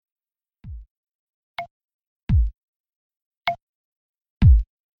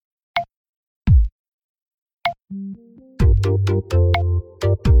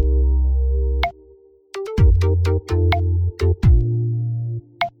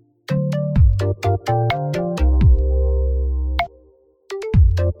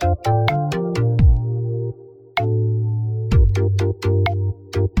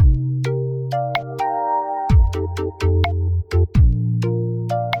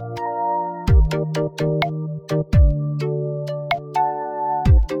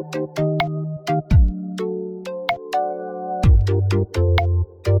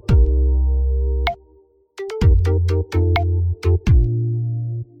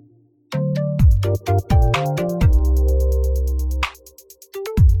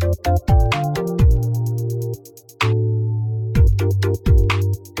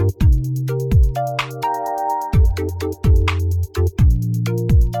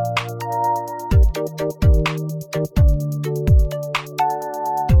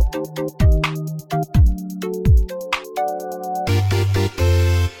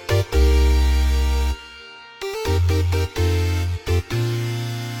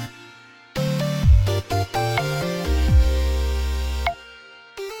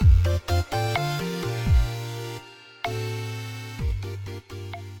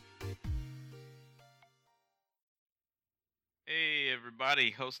Hey,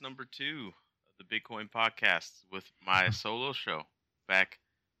 everybody, host number 2 of the Bitcoin podcast with my solo show back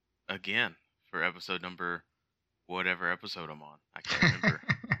again for episode number whatever episode I'm on. I can't remember.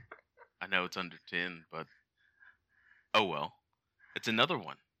 I know it's under 10, but oh well. It's another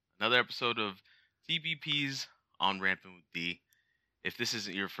one. Another episode of TBP's On Ramping with D. If this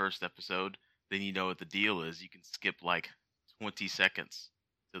isn't your first episode, then you know what the deal is. You can skip like 20 seconds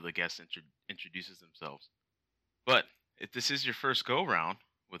till the guest introduces themselves. But if this is your first go round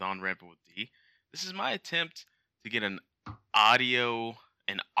with On Ramping with D, this is my attempt to get an audible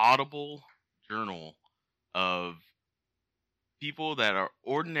journal of people that are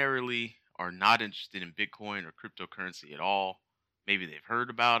ordinarily are not interested in Bitcoin or cryptocurrency at all. Maybe they've heard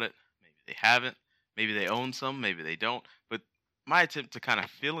about it, maybe they haven't, maybe they own some, maybe they don't. But my attempt to kind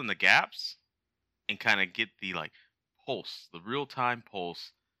of fill in the gaps and kind of get the pulse, the real-time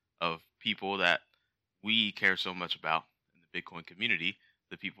pulse of people that we care so much about in the Bitcoin community,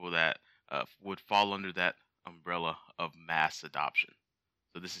 the people that would fall under that umbrella of mass adoption.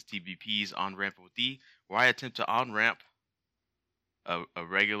 So this is TBP's On Ramping with D, where I attempt to on-ramp a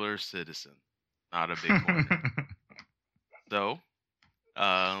regular citizen, not a Bitcoiner. So,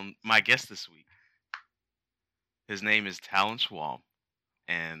 my guest this week, his name is Talon Schwalm,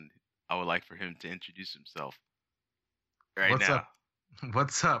 and I would like for him to introduce himself What's now. up?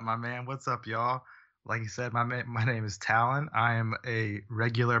 What's up, my man? What's up, y'all? Like you said, my name is Talon. I am a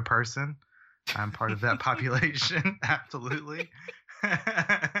regular person. I'm part of that population. Absolutely.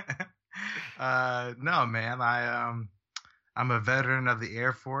 No, man. I'm a veteran of the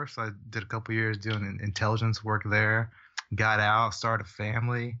Air Force. I did a couple years doing intelligence work there. Got out, started a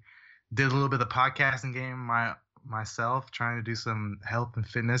family. Did a little bit of the podcasting game myself, trying to do some health and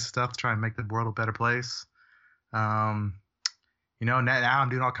fitness stuff, trying to make the world a better place. Now I'm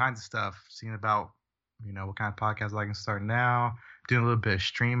doing all kinds of stuff, seeing about, what kind of podcasts I can start now, doing a little bit of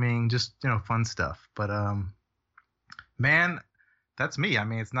streaming, just, fun stuff. But, man, that's me. I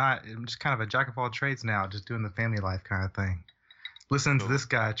mean, I'm just kind of a jack of all trades now, just doing the family life kind of thing. Listening to this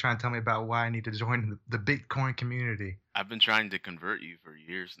guy trying to tell me about why I need to join the Bitcoin community. I've been trying to convert you for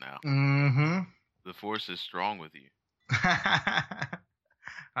years now. Mm-hmm. The force is strong with you.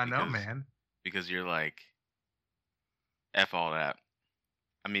 I know, man. Because you're like, F all that.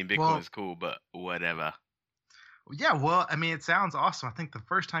 I mean, Bitcoin is cool, but whatever. Yeah, well, I mean, it sounds awesome. I think the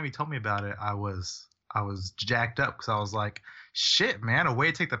first time you told me about it, I was jacked up because I was like, shit, man, a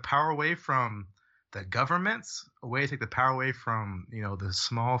way to take the power away from the governments, a way to take the power away from, the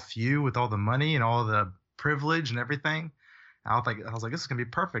small few with all the money and all the privilege and everything. I was like, this is going to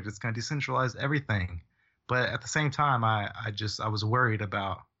be perfect. It's going to decentralize everything. But at the same time, I was worried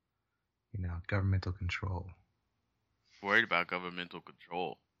about, governmental control. Worried about governmental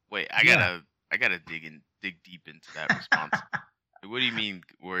control. Wait, I gotta dig deep into that response. What do you mean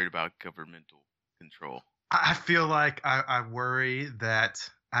worried about governmental control? I feel like I worry that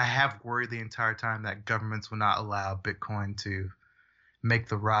I have worried the entire time that governments will not allow Bitcoin to make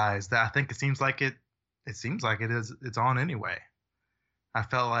the rise. That I think it seems like it's on anyway. I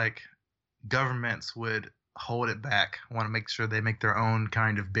felt like governments would hold it back, want to make sure they make their own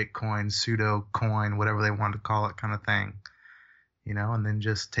kind of Bitcoin, pseudo coin, whatever they want to call it, kind of thing, and then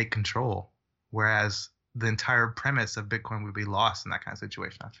just take control. Whereas the entire premise of Bitcoin would be lost in that kind of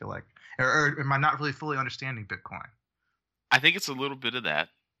situation, I feel like. Or am I not really fully understanding Bitcoin? I think it's a little bit of that.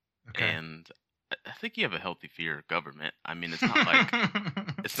 Okay. And I think you have a healthy fear of government. I mean, it's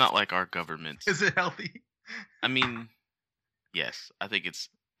not like our government. Is it healthy? I mean, yes, I think it's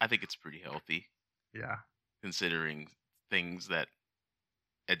pretty healthy Yeah. considering things that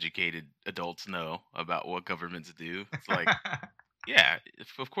educated adults know about what governments do. It's like, yeah,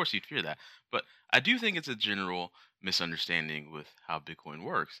 of course you'd fear that. But I do think it's a general misunderstanding with how Bitcoin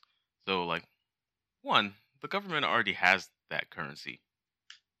works. So, like, one, the government already has that currency.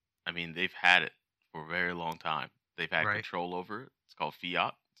 I mean, they've had it for a very long time. They've had Right. control over it. It's called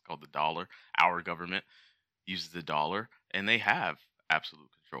fiat. It's called the dollar. Our government uses the dollar, and they have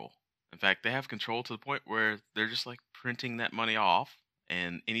absolute control. In fact, they have control to the point where they're just like printing that money off.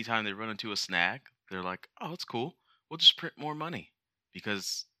 And anytime they run into a snag, they're like, "Oh, it's cool. We'll just print more money,"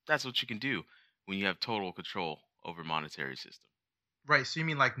 because that's what you can do when you have total control over monetary system. Right. So you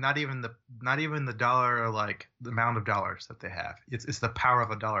mean like not even the dollar or like the amount of dollars that they have. It's the power of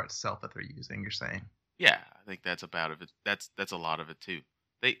the dollar itself that they're using, you're saying. Yeah, I think that's about of it. That's a lot of it too.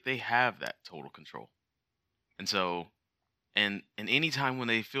 They have that total control. And so, and any time when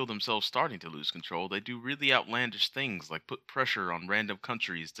they feel themselves starting to lose control, they do really outlandish things like put pressure on random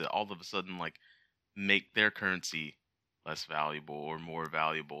countries to all of a sudden like make their currency less valuable or more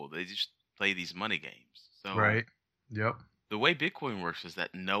valuable. They just play these money games. So Right. Yep. the way Bitcoin works is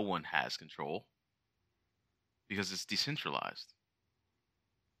that no one has control because it's decentralized.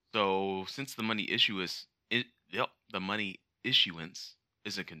 So since the money the money issuance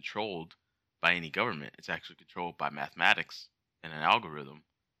isn't controlled by any government, it's actually controlled by mathematics and an algorithm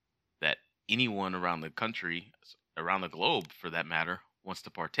that anyone around the country, around the globe for that matter, wants to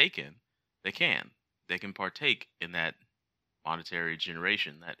partake in, they can. They can partake in that monetary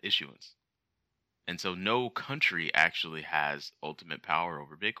generation, that issuance. And so no country actually has ultimate power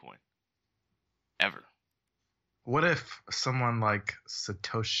over Bitcoin ever. What if someone like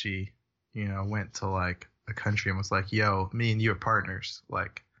Satoshi, went to like a country and was like, "Yo, me and you are partners.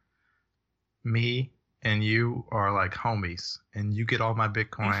 Like me and you are like homies, and you get all my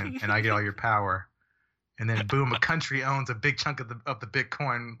Bitcoin and I get all your power." And then boom, a country owns a big chunk of the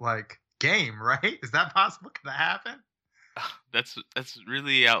Bitcoin like game, right? Is that possible? Can that happen? That's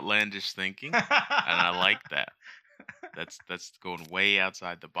really outlandish thinking, and I like that. That's going way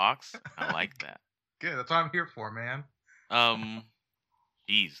outside the box. I like that. Good. That's what I'm here for, man. Um,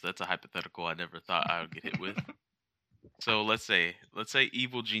 Geez, that's a hypothetical I never thought I would get hit with. So let's say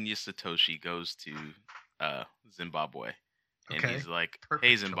evil genius Satoshi goes to Zimbabwe, and Okay. he's like, "Hey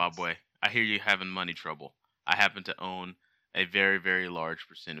Perfect choice. Zimbabwe, I hear you having money trouble. I happen to own a very very large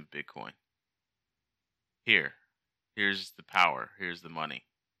percent of Bitcoin. Here, here's the power. Here's the money."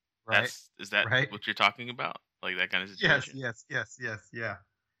 Right. Is that Right. what you're talking about? Like that kind of Yes. situation? Yes. Yes. Yes. Yeah.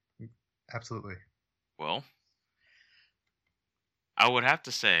 Absolutely. Well, I would have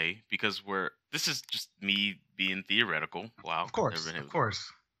to say because this is just me being theoretical. Wow, Of course. everyone Of knows.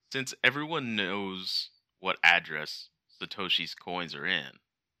 course. Since everyone knows what address Satoshi's coins are in,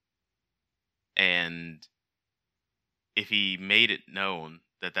 and if he made it known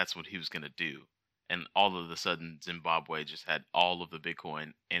that that's what he was going to do, and all of a sudden Zimbabwe just had all of the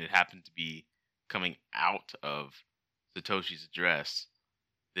Bitcoin, and it happened to be coming out of Satoshi's address,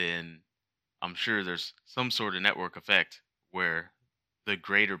 then I'm sure there's some sort of network effect where the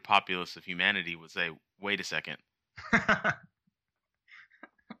greater populace of humanity would say, wait a second,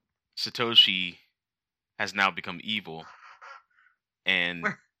 Satoshi has now become evil. And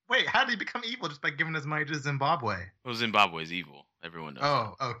Wait, wait, how did he become evil just by giving his money to Zimbabwe? well, Zimbabwe is evil. Everyone knows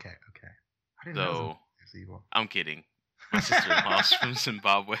Oh, okay, okay. I that. didn't know So Zimbabwe was evil. I'm kidding. My sister-in-law's from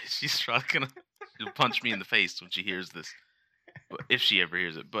Zimbabwe. She's probably she'll punch me in the face when she hears this, but if she ever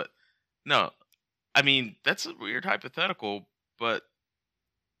hears it. But no, I mean that's a weird hypothetical. But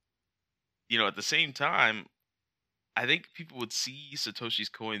at the same time, I think people would see Satoshi's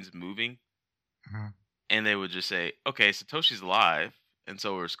coins moving, Mhm. and they would just say, "Okay, Satoshi's alive, and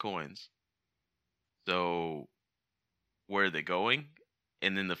so are his coins. So where are they going?"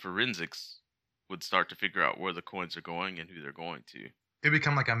 And then the forensics would start to figure out where the coins are going and who they're going to. It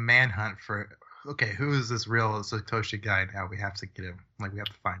become like a manhunt for, okay, who is this real Satoshi guy now? We have to get him. Like, we have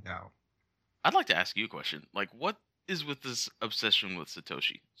to find out. I'd like to ask you a question. Like, what is with this obsession with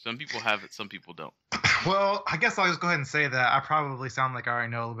Satoshi? Some people have it, some people don't. Well, I guess I'll just go ahead and say that I probably sound like I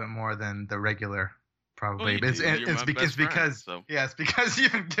already know a little bit more than the regular. Probably. You It's, do. You're my best it's friend, because so. yeah, it's because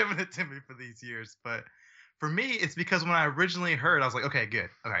you've been giving it to me for these years. But for me, it's because when I originally heard, I was like, okay, good.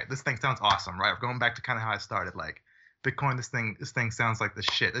 All right, this thing sounds awesome, right? Going back to kind of how I started, like Bitcoin, this thing sounds like the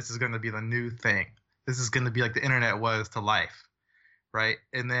shit. This is going to be the new thing. This is going to be like the internet was to life, right?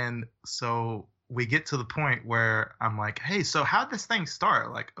 And then so we get to the point where I'm like, hey, so how'd this thing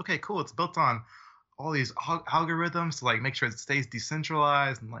start? Like, okay, cool. It's built on all these algorithms to like make sure it stays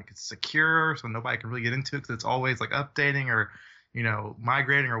decentralized and like it's secure, so nobody can really get into it because it's always like updating or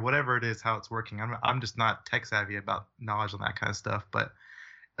migrating or whatever it is how it's working. I'm just not tech savvy about knowledge on that kind of stuff. But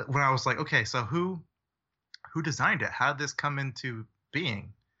when I was like, okay, so who designed it? How did this come into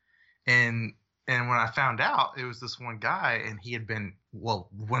being? And when I found out, it was this one guy, and he had been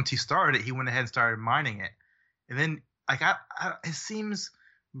once he started it, he went ahead and started mining it, and then like it seems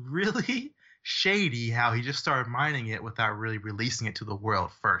really shady how he just started mining it without really releasing it to the world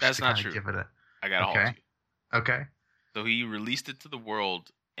first. That's to not kind true. of give it a I got all of okay, you. okay, So he released it to the world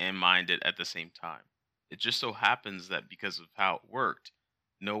and mined it at the same time. It just so happens that because of how it worked,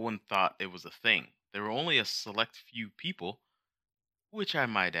 no one thought it was a thing. There were only a select few people, which I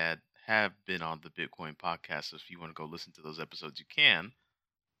might add have been on the Bitcoin podcast. So if you want to go listen to those episodes, you can.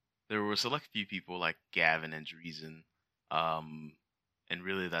 There were a select few people like Gavin and Dreesen, and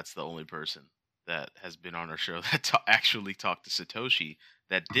really that's the only person that has been on our show that actually talked to Satoshi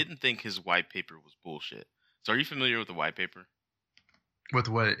that didn't think his white paper was bullshit. So are you familiar with the white paper? with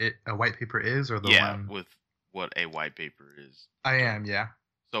what a white paper is, or the Yeah, one with what a white paper is. I am, yeah.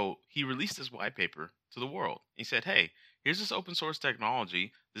 So he released his white paper to the world. He said, hey, here's this open source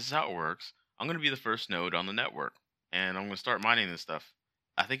technology. This is how it works. I'm going to be the first node on the network, and I'm going to start mining this stuff.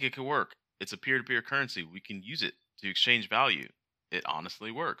 I think it could work. It's a peer-to-peer currency. We can use it to exchange value. It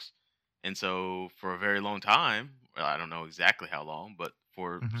honestly works. And so for a very long time, well, I don't know exactly how long, but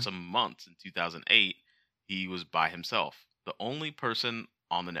for Hmm. some months in 2008, he was by himself, the only person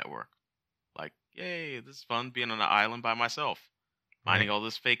on the network. Like, yay, this is fun being on an island by myself, mining Right. all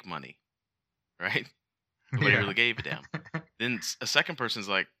this fake money, right? Nobody Yeah. really gave a damn. Then a second person's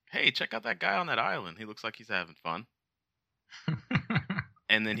like, hey, check out that guy on that island. He looks like he's having fun.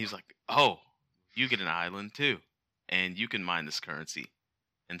 And then he's like, oh, you get an island too. And you can mine this currency.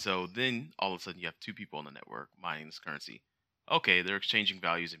 And so then all of a sudden you have two people on the network mining this currency. Okay, they're exchanging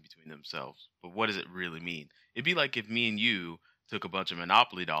values in between themselves. But what does it really mean? It'd be like if me and you took a bunch of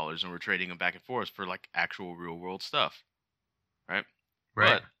Monopoly dollars and we're trading them back and forth for like actual real world stuff. Right?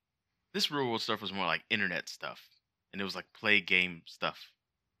 Right. But this real world stuff was more like internet stuff. And it was like play game stuff.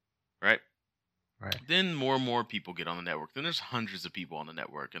 Right? Right. Then more and more people get on the network. Then there's hundreds of people on the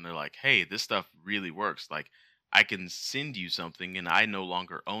network, and they're like, "Hey, this stuff really works. Like, I can send you something, and I no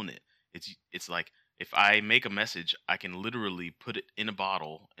longer own it. It's like if I make a message, I can literally put it in a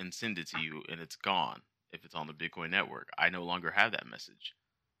bottle and send it to you, and it's gone. If it's on the Bitcoin network, I no longer have that message.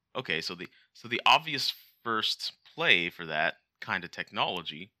 Okay, so the obvious first play for that kind of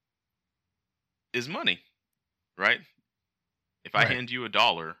technology is money, right? If I Right. hand you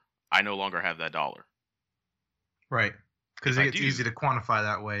 $1, I no longer have that dollar. Right. Because If I it's easy do, to quantify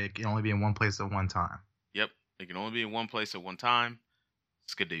that way. It can only be in one place at one time. yep, it can only be in one place at one time.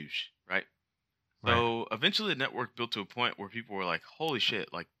 Skadoosh, right? Right. So eventually the network built to a point where people were like, holy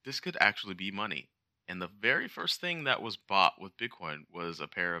shit, like this could actually be money. And the very first thing that was bought with Bitcoin was a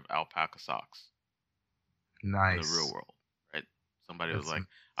pair of alpaca socks in the real Nice. world, right? Somebody was That's like, some,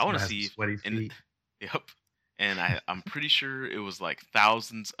 I want somebody to has some see, sweaty and feet. yep. And I'm pretty sure it was like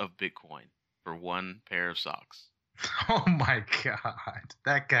thousands of Bitcoin for one pair of socks. Oh my god.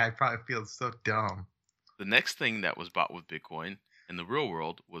 That guy probably feels so dumb. The next thing that was bought with Bitcoin in the real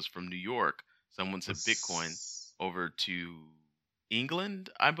world was from New York. Someone sent Bitcoin over to England,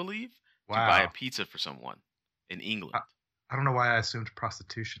 I believe, to buy a Wow. pizza for someone in England. I don't know why I assumed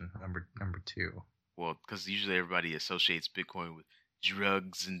prostitution. Number two. Well, because usually everybody associates Bitcoin with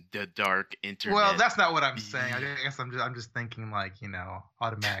drugs and the dark internet. Well, that's not what I'm saying. I guess I'm just thinking like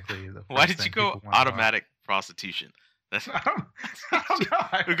automatically. The Why first did you thing go people want to buy. automatic prostitution? That's I don't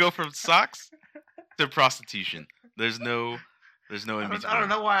know. we go from socks to prostitution. There's no in between. I don't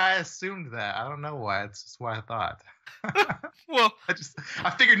know why I assumed that. I don't know why. It's just what I thought. Well, I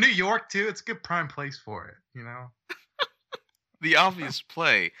figured New York too. It's a good prime place for it. the obvious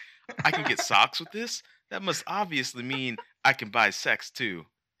play. I can get socks with this. That must obviously mean I can buy sex too.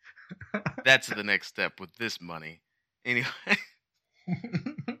 That's the next step with this money. Anyway,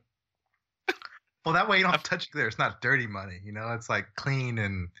 Well, that way you don't have to touch it there. It's not dirty money. It's like clean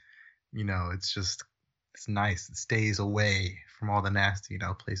and it's nice. It stays away from all the nasty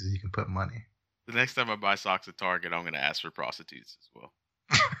places you can put money. the next time I buy socks at Target, I'm going to ask for prostitutes as well.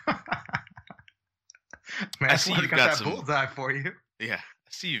 Man, I see somebody you've got got that some. bullseye for you. Yeah, I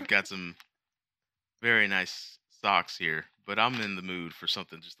see you've got some very nice socks here, but I'm in the mood for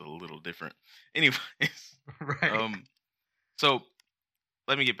something just a little different. Anyways, Right. so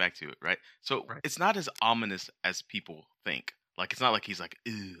let me get back to it, right? So Right. it's not as ominous as people think. Like it's not like he's like,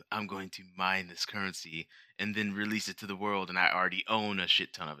 "Ooh, I'm going to mine this currency and then release it to the world, and I already own a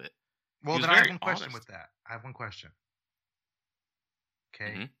shit ton of it." Well, He was then I have very one question with honest. that. I have one question.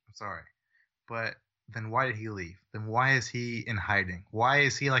 Okay, Hmm. I'm sorry, but then why did he leave? Then why is he in hiding? Why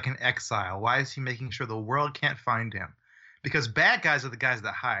is he like in exile? Why is he making sure the world can't find him? Because bad guys are the guys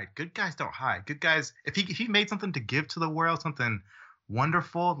that hide. Good guys don't hide. Good guys, if he made something to give to the world, something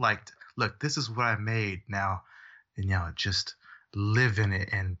wonderful, like look, this is what I made now, and just live in it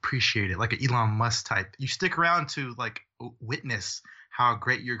and appreciate it, like an Elon Musk type. You stick around to like witness how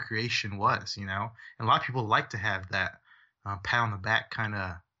great your creation was, And a lot of people like to have that pat on the back kind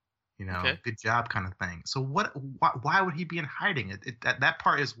of, Okay. good job kind of thing. So why would he be in hiding? That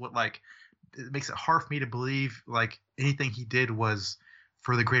part is what like it makes it hard for me to believe like anything he did was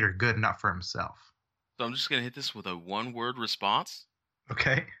for the greater good, not for himself. So I'm just gonna hit this with a one-word response.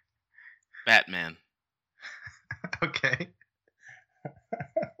 Okay. Batman. Okay.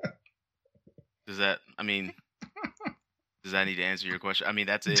 Does that? I mean, does that need to answer your question? I mean,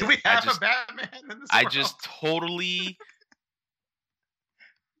 that's Do it. we have a Batman in this I world? just totally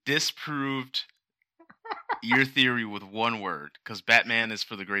disproved your theory with one word because Batman is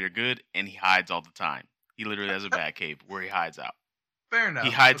for the greater good and he hides all the time. He literally has a bat cave where he hides out. Fair He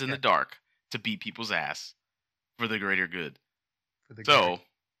enough. hides in Okay. the dark to beat people's ass for the greater good. For the So greater.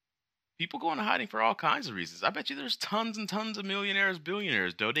 people go into hiding for all kinds of reasons. I bet you there's tons and tons of millionaires,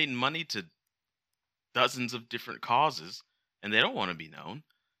 billionaires donating money to dozens of different causes and they don't want to be known.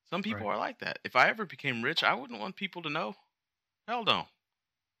 Some people Right. are like that. If I ever became rich, I wouldn't want people to know. Hell no.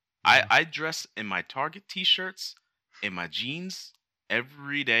 Yeah. I dress in my Target t-shirts and my jeans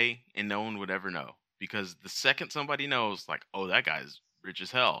every day and no one would ever know. Because the second somebody knows, like, oh, that guy's rich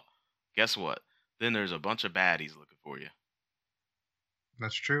as hell, guess what? Then there's a bunch of baddies looking for you.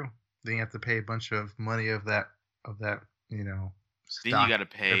 That's true. Then you have to pay a bunch of money of that Then you stock, got to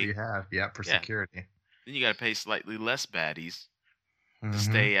whatever you pay, have. Yeah, for yeah. security. Then you got to pay slightly less baddies to Mm-hmm.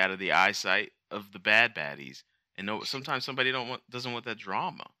 stay out of the eyesight of the bad baddies. And no, sometimes somebody doesn't want that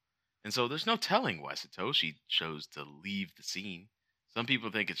drama. And so there's no telling why Satoshi chose to leave the scene. Some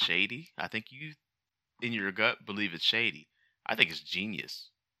people think it's shady. I think you, in your gut, believe it's shady. I think it's genius.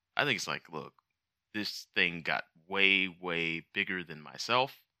 I think it's like, look, this thing got way, way bigger than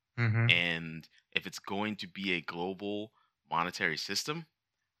myself. Mm-hmm. And if it's going to be a global monetary system,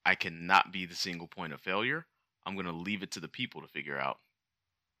 I cannot be the single point of failure. I'm going to leave it to the people to figure out.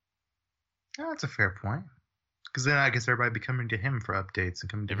 Yeah, that's a fair point. Because then I guess everybody be coming to him for updates and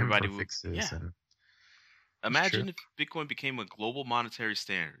coming to him Everybody for will, fixes, yeah. and that's true. Imagine if Bitcoin became a global monetary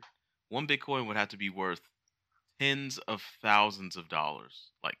standard. One Bitcoin would have to be worth tens of thousands of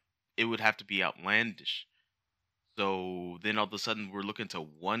dollars. Like, it would have to be outlandish. So then all of a sudden we're looking to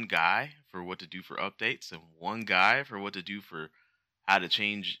one guy for what to do for updates and one guy for what to do for how to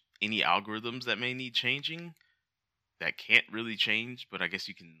change any algorithms that may need changing that can't really change, but I guess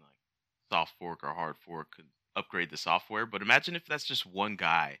you can like soft fork or hard fork and upgrade the software. But imagine if that's just one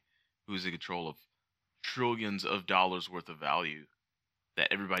guy who's in control of trillions of dollars worth of value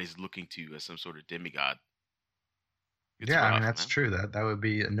that everybody's looking to as some sort of demigod. It's Yeah, I mean rough, that's man. true. That would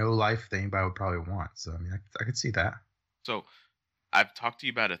be a no life thing, but I would probably want. So I mean, I could see that. So I've talked to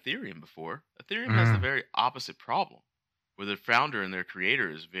you about Ethereum before. Ethereum has the Mm, very opposite problem, where their founder and their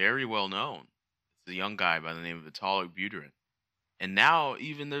creator is very well known. It's a young guy by the name of Vitalik Buterin. And now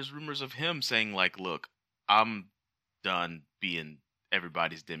even there's rumors of him saying like, "Look, I'm done being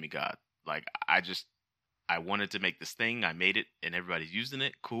everybody's demigod. Like I wanted to make this thing, I made it and everybody's using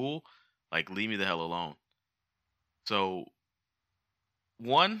it. Cool. Like leave me the hell alone." So,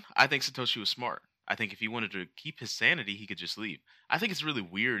 one, I think Satoshi was smart. I think if he wanted to keep his sanity, he could just leave. I think it's really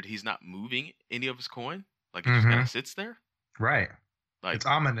weird he's not moving any of his coin. Like it just kind mm-hmm. of sits there. Right. Like It's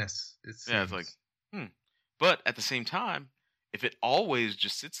ominous. It yeah, it's like seems. hmm. But at the same time, if it always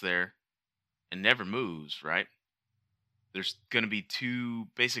just sits there and never moves, right? There's going to be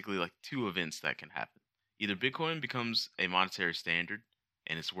basically like two events that can happen. Either Bitcoin becomes a monetary standard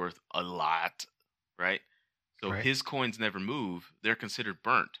and it's worth a lot, right? So Right. his coins never move, they're considered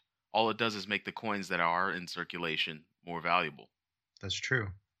burnt. All it does is make the coins that are in circulation more valuable. That's true.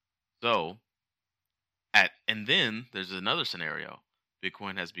 So, and then there's another scenario.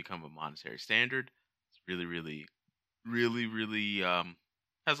 Bitcoin has become a monetary standard. It's really, really, really, really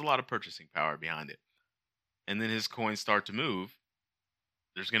has a lot of purchasing power behind it. And then his coins start to move.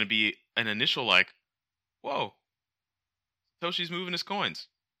 There's going to be an initial like, whoa, Toshi's moving his coins.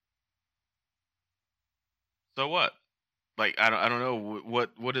 So what? Like I don't know what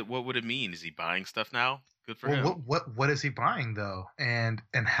would it mean? Is he buying stuff now? Good for Well, him. what is he buying though, and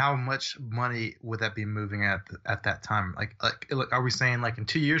how much money would that be moving at that time? Like are we saying like in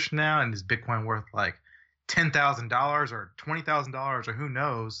 2 years from now, and is Bitcoin worth like $10,000 or $20,000 or who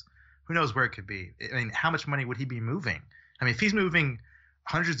knows? who knows where it could be? I mean, how much money would he be moving? I mean, if he's moving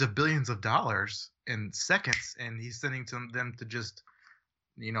hundreds of billions of dollars in seconds and he's sending them to just,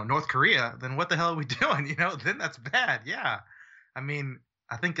 North Korea, then what the hell are we doing? Then that's bad. Yeah. I mean,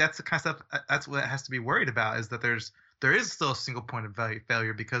 I think that's the kind of stuff that's what it has to be worried about, is that there is still a single point of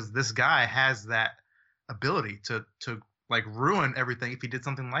failure, because this guy has that ability to like ruin everything if he did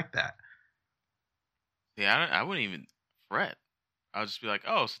something like that. Yeah, I wouldn't even fret. I would just be like,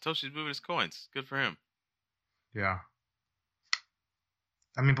 oh, Satoshi's moving his coins. Good for him. Yeah.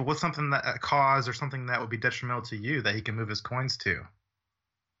 I mean, but what's something that a cause or something that would be detrimental to you that he can move his coins to?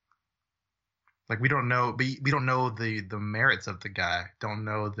 Like, we don't know, we don't know the merits of the guy.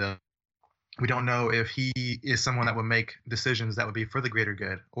 We don't know if he is someone that would make decisions that would be for the greater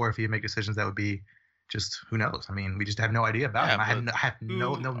good, or if he would make decisions that would be just, who knows? I mean, we just have no idea about Yeah, him. but I have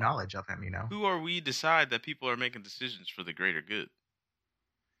no who knowledge of him. who are we to decide that people are making decisions for the greater good?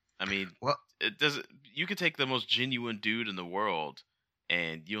 I mean, Well, it doesn't. You could take the most genuine dude in the world,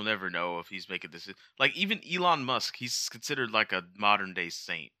 and you'll never know if he's making this. Like even Elon Musk, he's considered like a modern day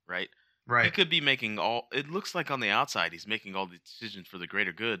saint, right? He right. could be making all. It looks like on the outside he's making all the decisions for the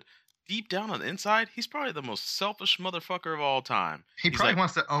greater good. Deep down on the inside, he's probably the most selfish motherfucker of all time. He He's probably like,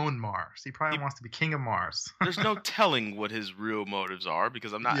 wants to own Mars. He probably he, wants to be king of Mars. there's no telling what his real motives are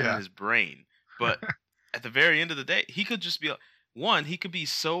because I'm not in Yeah. his brain. But at the very end of the day, he could just be one. He could be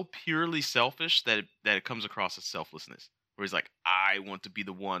so purely selfish that it comes across as selflessness, where he's like, I want to be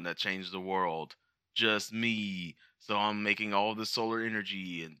the one that changed the world, just me. So I'm making all this solar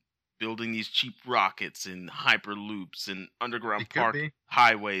energy and building these cheap rockets and hyperloops and underground He could park be.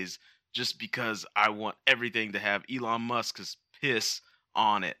 highways just because I want everything to have Elon Musk's piss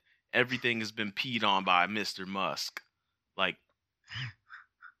on it. Everything has been peed on by Mr. Musk. Like,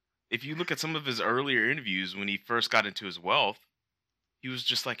 if you look at some of his earlier interviews when he first got into his wealth, he was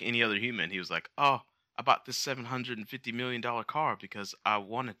just like any other human. He was like, "Oh, I bought this $750 million car because I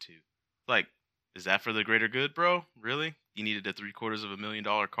wanted to." Like, is that for the greater good, bro? Really? You needed a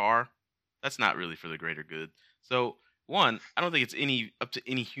 $750,000 car? That's not really for the greater good. So, one, I don't think it's any up to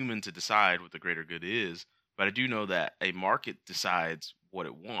any human to decide what the greater good is, but I do know that a market decides what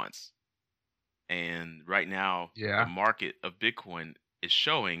it wants. And right now, the Yeah. market of Bitcoin is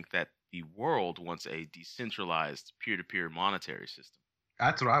showing that the world wants a decentralized peer-to-peer monetary system.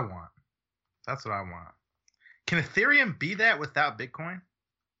 That's what I want. That's what I want. Can Ethereum be that without Bitcoin?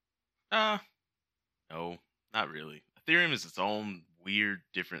 Uh, no, not really. Ethereum is its own weird,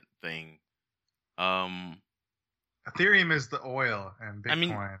 different thing. Um, Ethereum is the oil and I mean,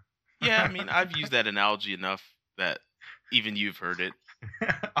 Bitcoin. yeah, I mean, I've used that analogy enough that even you've heard it.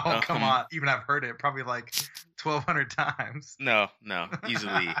 Oh, come Um, on. Even I've heard it probably like 1,200 times. no,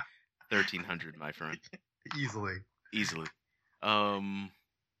 easily 1,300, my friend, Easily. easily. Um,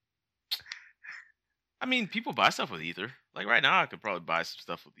 I mean, people buy stuff with Ether. Like right now, I could probably buy some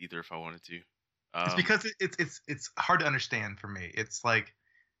stuff with Ether if I wanted to. It's Um, because it's hard to understand for me. It's like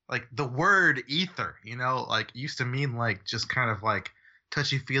the word ether, like used to mean like just kind of like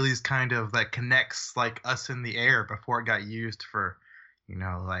touchy feelies kind of that connects like us in the air before it got used for,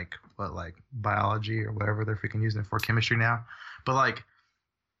 like what, like biology or whatever they're freaking using it for, chemistry now. But like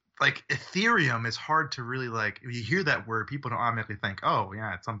Ethereum is hard to really, like, if you hear that word, people don't automatically think, oh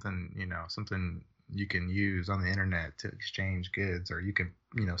yeah, it's something, something you can use on the internet to exchange goods, or you can,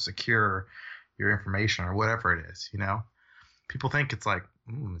 secure your information or whatever it is, people think it's like,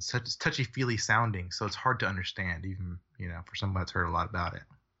 it's such touchy feely sounding, so it's hard to understand, even, for someone that's heard a lot about it.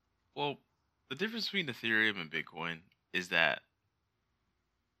 well, the difference between Ethereum and Bitcoin is that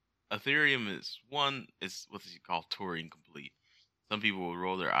Ethereum is what you call Turing complete. Some people will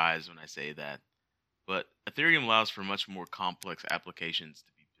roll their eyes when I say that, but Ethereum allows for much more complex applications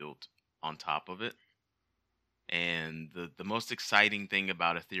to be built on top of it. And the most exciting thing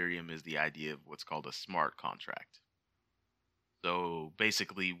about Ethereum is the idea of what's called a smart contract. So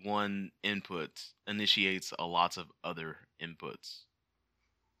basically, one input initiates a lots of other inputs.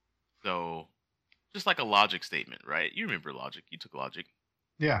 So just like a logic statement, right? You remember logic. You took logic.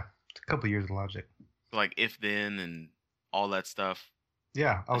 Yeah, it's a couple years of logic. So like if then and all that stuff.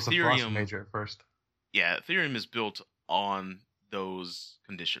 Yeah, I was a philosophy Ethereum, major at first. yeah, Ethereum is built on those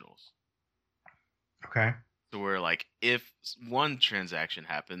conditionals. Okay. So where like if one transaction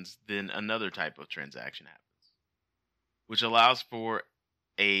happens, then another type of transaction happens, which allows for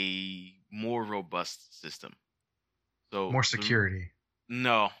a more robust system. So More security.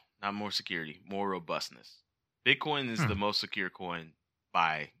 no, not more security, more robustness. Bitcoin is the most secure coin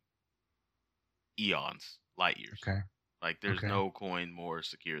by eons, light years. Okay. Like there's Okay. no coin more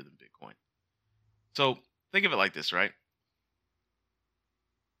secure than Bitcoin. So think of it like this, right?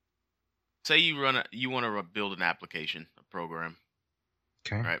 say you want to build an application, a program,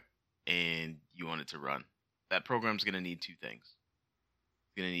 Okay. right? And you want it to run. That program's going to need two things.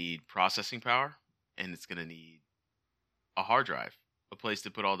 It's going to need processing power, and it's going to need a hard drive, a place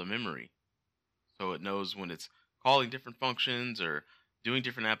to put all the memory, so it knows when it's calling different functions or doing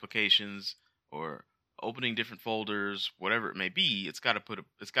different applications or opening different folders, whatever it may be. It's got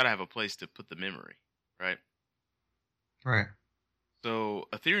to have a place to put the memory, right? Right. So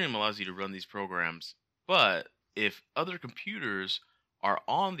Ethereum allows you to run these programs, but if other computers are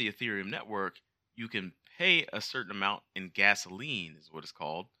on the Ethereum network, you can pay a certain amount in gasoline, is what it's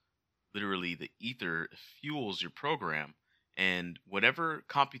called. Literally, the ether fuels your program, and whatever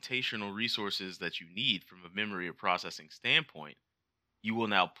computational resources that you need from a memory or processing standpoint, you will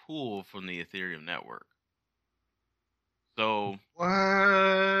now pull from the Ethereum network. So,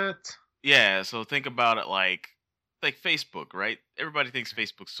 What? yeah, so think about it like Facebook, right? Everybody thinks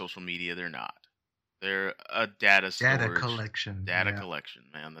Facebook's social media. They're not. They're a data Data storage, collection. data Yeah. collection,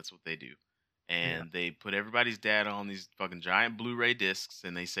 man. That's what they do. Yeah. And they put everybody's data on these fucking giant Blu-ray discs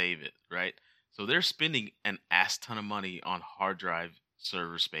and they save it, right? So they're spending an ass ton of money on hard drive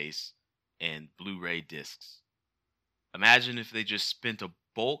server space and Blu-ray discs. Imagine if they just spent a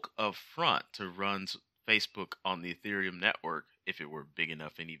bulk up front to run Facebook on the Ethereum network, if it were big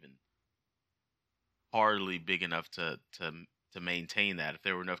enough and even hardly big enough to maintain that, if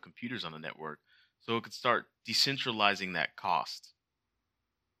there were enough computers on the network, so it could start decentralizing that cost,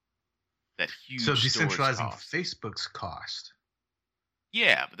 that So huge storage decentralizing cost. Facebook's cost.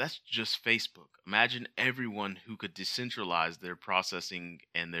 Yeah, but that's just Facebook. Imagine everyone who could decentralize their processing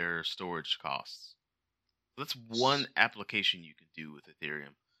and their storage costs. That's one application you can do with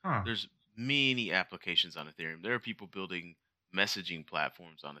Ethereum. Huh. There's many applications on Ethereum. There are people building messaging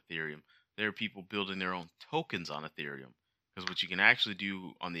platforms on Ethereum. There are people building their own tokens on Ethereum. Because what you can actually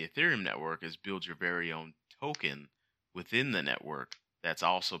do on the Ethereum network is build your very own token within the network that's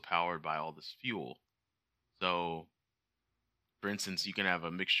also powered by all this fuel. So, for instance, you can have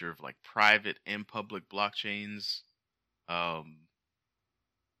a mixture of like private and public blockchains. Um,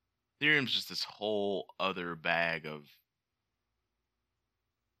 Ethereum's just this whole other bag of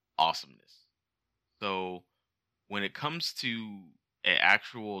awesomeness. So, when it comes to an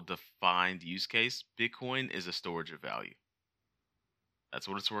actual defined use case, Bitcoin is a storage of value. That's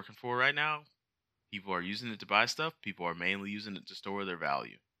what it's working for right now. People are using it to buy stuff. People are mainly using it to store their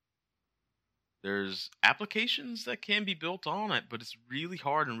value. There's applications that can be built on it, but it's really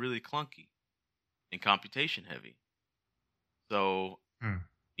hard and really clunky and computation heavy. So,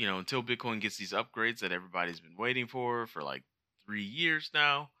 until Bitcoin gets these upgrades that everybody's been waiting for like 3 years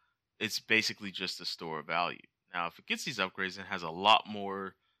now, it's basically just a store of value. Now, if it gets these upgrades, it has a lot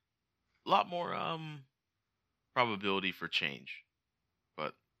more probability for change.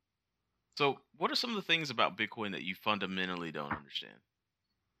 But so, what are some of the things about Bitcoin that you fundamentally don't understand?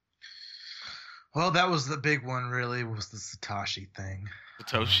 Well, that was the big one. Really, was the Satoshi thing.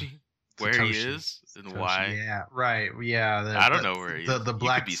 Satoshi, where he is and Satoshi, why? Yeah, right. Yeah, I don't know where he is. The You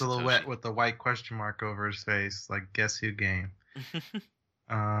black could be silhouette Satoshi. with the white question mark over his face. Like, guess who game?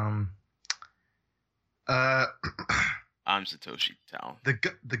 Um. I'm Satoshi Town. The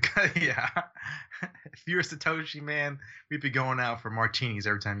guy, yeah. If you're a Satoshi man, we'd be going out for martinis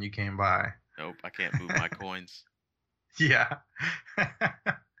every time you came by. Nope, I can't move my coins. Yeah. I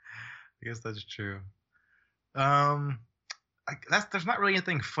guess that's true. There's not really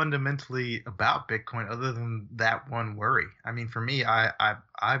anything fundamentally about Bitcoin other than that one worry. I mean, for me, I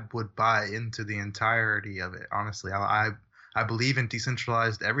would buy into the entirety of it. Honestly, I believe in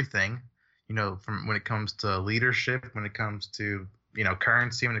decentralized everything. From when it comes to leadership, when it comes to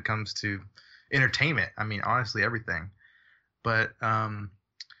currency, when it comes to entertainment. I mean, honestly, everything. But I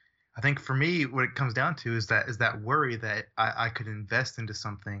think for me, what it comes down to is that worry that I could invest into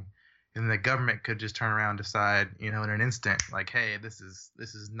something, and the government could just turn around and decide, in an instant, like, hey, this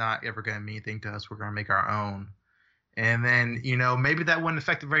is not ever going to mean anything to us. We're going to make our own. And then, maybe that wouldn't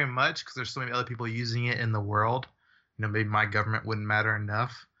affect it very much because there's so many other people using it in the world. Maybe my government wouldn't matter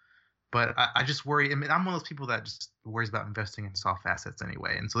enough. But I just worry. I mean, I'm one of those people that just worries about investing in soft assets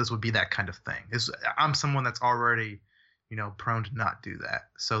anyway. And so this would be that kind of thing. I'm someone that's already, prone to not do that.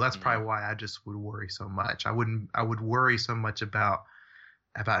 So that's probably why I just would worry so much. I would worry so much about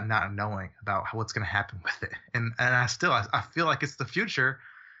not knowing about what's going to happen with it. And I feel like it's the future.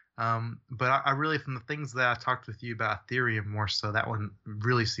 But I really, from the things that I talked with you about Ethereum more so, that one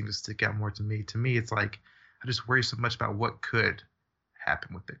really seems to stick out more to me. To me, it's like I just worry so much about what could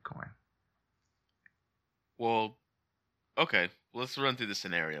happen with Bitcoin. Well, okay. Let's run through the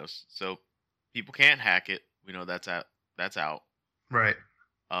scenarios. So people can't hack it. We know that's out. Right.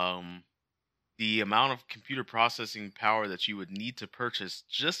 the amount of computer processing power that you would need to purchase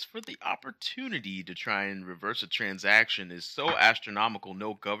just for the opportunity to try and reverse a transaction is so astronomical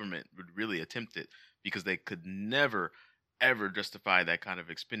no government would really attempt it because they could never ever justify that kind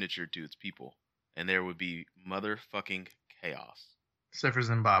of expenditure to its people and there would be motherfucking chaos. Except for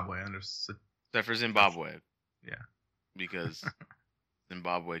Zimbabwe Except for Zimbabwe Yeah. because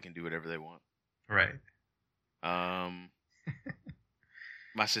Zimbabwe can do whatever they want. Right.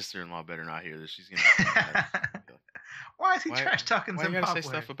 My sister-in-law better not hear this. She's gonna. Why is he trash talking Why Zimbabwe? you gotta say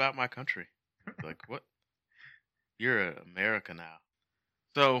stuff about my country? Like what? You're America now.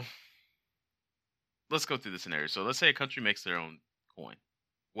 So let's go through the scenario. So let's say a country makes their own coin.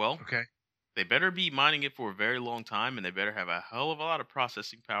 Well, Okay. they better be mining it for a very long time, and they better have a hell of a lot of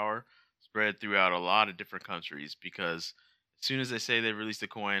processing power spread throughout a lot of different countries. Because as soon as they say they released a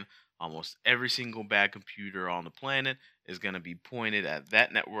coin, almost every single bad computer on the planet is going to be pointed at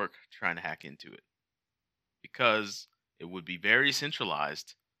that network trying to hack into it. Because it would be very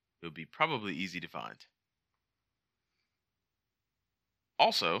centralized, it would be probably easy to find.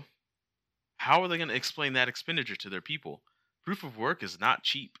 Also, how are they going to explain that expenditure to their people? Proof of work is not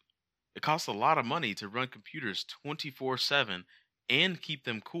cheap. It costs a lot of money to run computers 24/7 and keep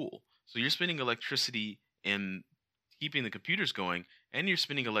them cool. So you're spending electricity in keeping the computers going, and you're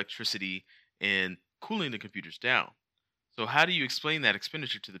spending electricity in cooling the computers down. So how do you explain that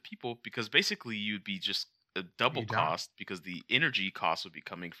expenditure to the people? Because basically you'd be just a double You don't. cost because the energy cost would be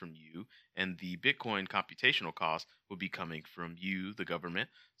coming from you and the Bitcoin computational cost would be coming from you, the government.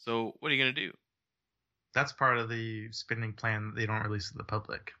 So what are you going to do? That's part of the spending plan that they don't release to the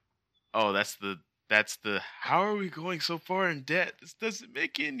public. Oh, that's the how are we going so far in debt? This doesn't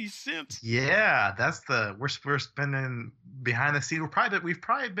make any sense. Yeah, that's we're spending behind the scene. We've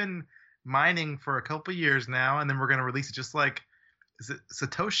probably been mining for a couple years now, and then we're gonna release it just like, is it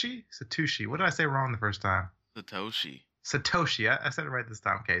Satoshi? Satoshi. What did I say wrong the first time? Satoshi. I said it right this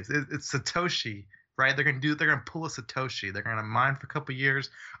time. Okay, it's Satoshi, right? They're gonna pull a Satoshi. They're gonna mine for a couple years.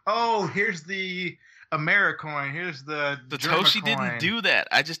 Oh, here's the Americoin. Here's the Satoshi Germacoin. didn't do that.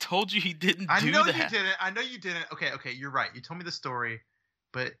 I just told you he didn't do that. I know you didn't. Okay, you're right. You told me the story,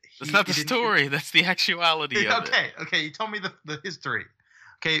 but that's not the story. That's the actuality of it. Okay, you told me the history.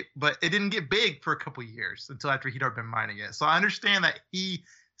 Okay, but it didn't get big for a couple years until after he'd already been mining it. So I understand that he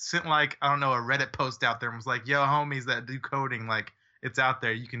sent like, I don't know, a Reddit post out there and was like, "Yo, homies that do coding, like it's out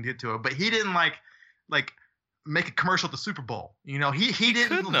there, you can get to it." But he didn't like make a commercial at the Super Bowl. You know, he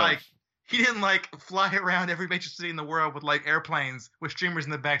didn't He didn't like fly around every major city in the world with like airplanes with streamers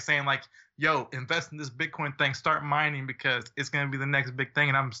in the back saying like, "Yo, invest in this Bitcoin thing, start mining because it's gonna be the next big thing."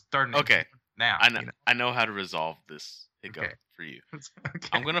 And I'm starting. Okay, now I know how to resolve this hiccup for you. Okay.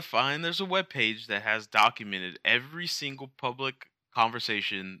 I'm gonna find there's a webpage that has documented every single public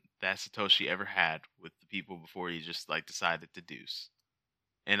conversation that Satoshi ever had with the people before he just like decided to deuce.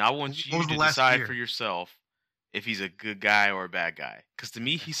 And I want you to decide for yourself if he's a good guy or a bad guy. Because to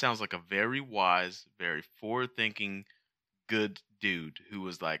me, he sounds like a very wise, very forward-thinking, good dude who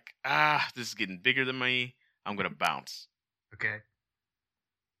was like, this is getting bigger than me. I'm going to bounce. Okay.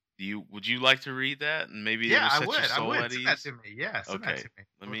 Would you like to read that? And maybe I would set your soul at ease? Send that to me. Yeah, send that to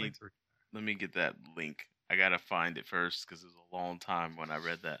me. Let me get that link. I got to find it first because it was a long time when I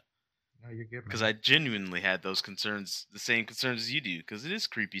read that. No, you're good, man. Because I genuinely had those concerns, the same concerns as you do. Because it is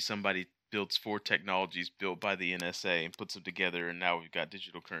creepy. Somebody builds 4 technologies built by the NSA and puts them together, and now we've got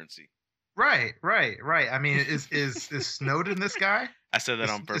digital currency. Right. I mean, is Snowden this guy? I said that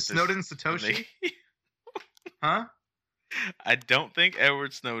on purpose. Is Snowden Satoshi? Huh? I don't think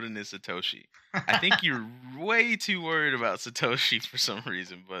Edward Snowden is Satoshi. I think you're way too worried about Satoshi for some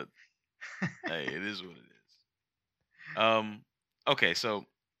reason, but hey, it is what it is. Okay, so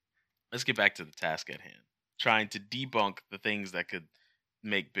let's get back to the task at hand. Trying to debunk the things that could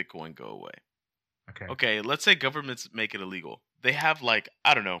make Bitcoin go away. Okay, let's say governments make it illegal. They have like,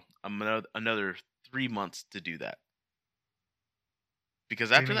 I don't know, another 3 months to do that.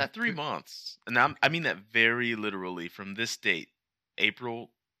 Because after that 3 months, and I mean that very literally, from this date, May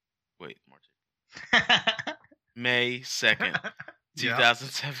 2nd,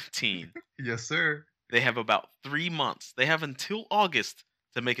 2017. Yes, sir. They have about 3 months. They have until August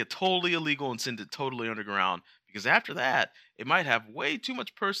to make it totally illegal and send it totally underground. Because after that, it might have way too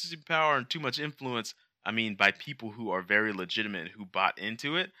much purchasing power and too much influence. I mean, by people who are very legitimate and who bought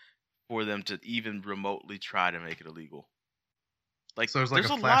into it, for them to even remotely try to make it illegal. Like, so there's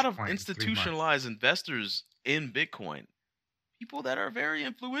a lot of institutionalized investors in Bitcoin. People that are very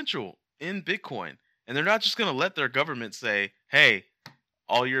influential in Bitcoin. And they're not just going to let their government say, hey,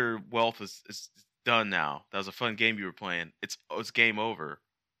 all your wealth is done now. That was a fun game you were playing. It's game over.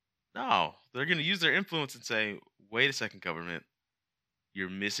 No, they're going to use their influence and say, "Wait a second, government, you're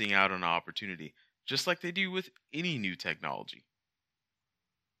missing out on an opportunity," just like they do with any new technology.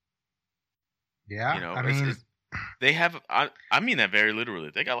 You Yeah, know, I it's mean, it's they have. I mean that very literally.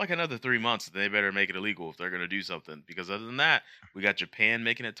 They got like another 3 months. They better make it illegal if they're going to do something. Because other than that, we got Japan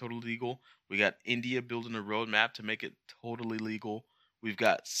making it totally legal. We got India building a roadmap to make it totally legal. We've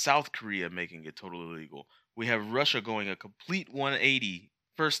got South Korea making it totally legal. We have Russia going a complete 180.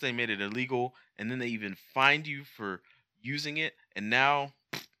 First they made it illegal, and then they even fined you for using it, and now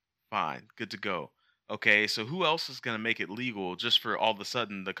fine, good to go. Okay, so who else is going to make it legal just for all of a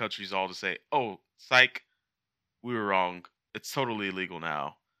sudden the countries all to say, "Oh, psych, we were wrong. It's totally illegal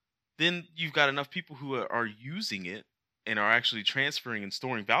now." Then you've got enough people who are using it and are actually transferring and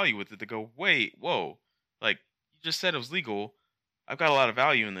storing value with it to go, "Wait, whoa, like you just said it was legal. I've got a lot of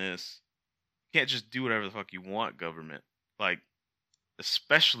value in this. You can't just do whatever the fuck you want, government." Like,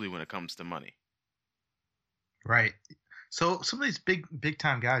 especially when it comes to money. right. So some of these big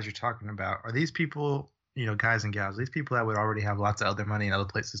time guys you're talking about, are these people, guys and gals, these people that would already have lots of other money in other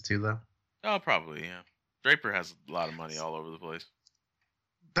places too, though? Oh, probably, yeah. Draper has a lot of money all over the place.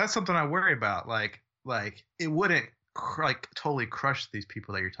 That's something I worry about. Like it wouldn't like totally crush these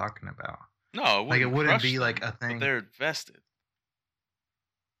people that you're talking about. No, it Like it wouldn't wouldn't crush be like them, a but thing, they're invested.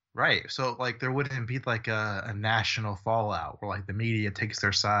 right? So like there wouldn't be like a national fallout where like the media takes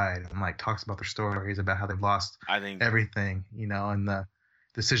their side and like talks about their stories about how they've lost I think everything, and the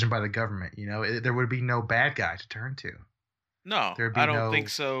decision by the government. There would be no bad guy to turn to. no, There'd I be don't think no.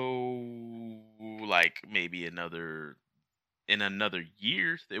 so. Like maybe another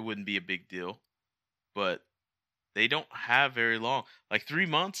year, it wouldn't be a big deal. But they don't have very long. Like 3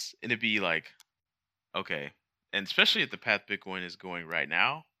 months, and it'd be like okay. And especially at the path Bitcoin is going right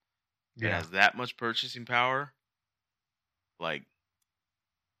now, if it Yeah. has that much purchasing power, like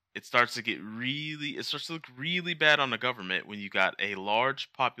it starts to look really bad on the government when you got a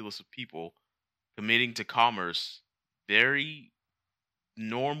large populace of people committing to commerce, very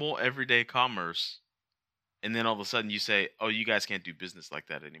normal everyday commerce, and then all of a sudden you say, "Oh, you guys can't do business like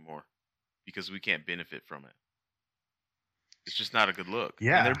that anymore because we can't benefit from it." It's just not a good look. And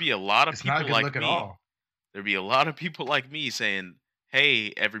Yeah. there'd be a lot of It's not a people good like look at me. all. There'd be a lot of people like me saying,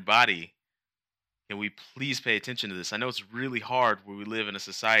 "Hey, everybody, can we please pay attention to this?" I know it's really hard where we live in a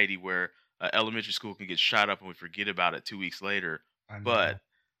society where elementary school can get shot up and we forget about it 2 weeks later, I but know.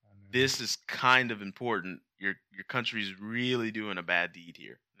 I know. this is kind of important. Your country's really doing a bad deed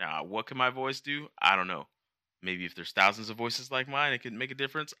here. Now, what can my voice do? I don't know. Maybe if there's thousands of voices like mine, it could make a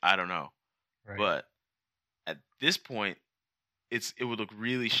difference. I don't know. Right. But at this point, it would look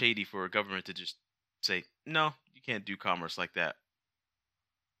really shady for a government to just say, "No, you can't do commerce like that."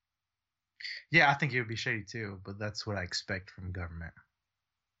 Yeah, I think it would be shady too, but that's what I expect from government.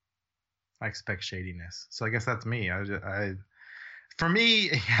 I expect shadiness. So I guess that's me. For me,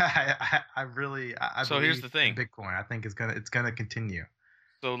 yeah, I really, I So here's believe the in thing. Bitcoin. I think it's gonna continue.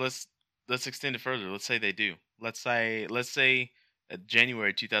 So let's extend it further. Let's say they do. Let's say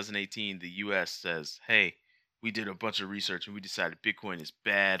January 2018, the U.S. says, "Hey, we did a bunch of research and we decided Bitcoin is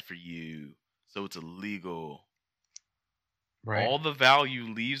bad for you, so it's illegal." Right. All the value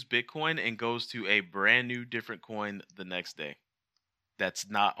leaves Bitcoin and goes to a brand new, different coin the next day. That's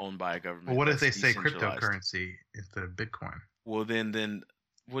not owned by a But government. what if That's they say decentralized. cryptocurrency instead of Bitcoin? Well, then,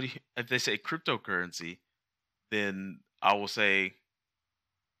 what do you, if they say cryptocurrency? Then I will say,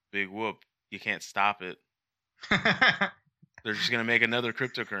 big whoop. You can't stop it. They're just gonna make another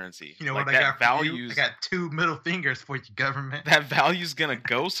cryptocurrency. You know what Like I got for you? I values got two middle fingers for you, government. that value's gonna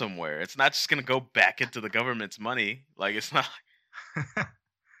go somewhere. It's not just gonna go back into the government's money. Like it's not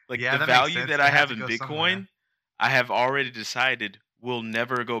like Yeah, the that makes value sense. that It I has have to in go Bitcoin, somewhere. I have already decided will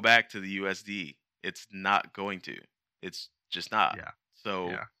never go back to the USD. It's not going to. It's just not. Yeah, So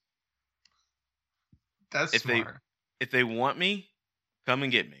yeah, that's if they smart. if they want me, come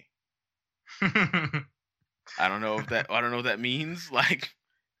and get me. I don't know what that means. Like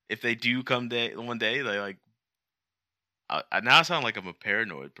if they do come day one day, they like I now sound like I'm a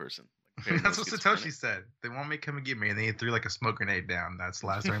paranoid person, like paranoid That's what schizophrenic. Satoshi said. They want me to come and get me, and then he threw like a smoke grenade down. That's the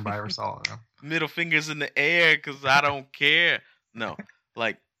last time anybody ever saw him. Middle fingers in the air because I don't care. No,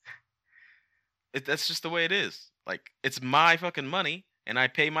 like that's just the way it is. Like it's my fucking money, and I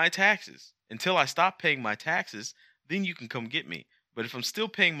pay my taxes. Until I stop paying my taxes, then you can come get me. But if I'm still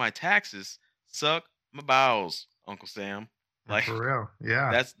paying my taxes, suck my bowels, Uncle Sam. For Like real,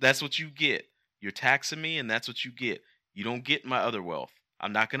 yeah. that's what you get. You're taxing me, and that's what you get. You don't get my other wealth.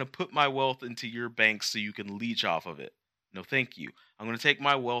 I'm not gonna put my wealth into your bank so you can leech off of it. No, thank you. I'm gonna take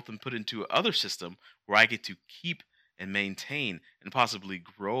my wealth and put it into another system where I get to keep and maintain and possibly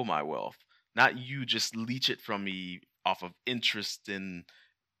grow my wealth. Not you just leech it from me off of interest and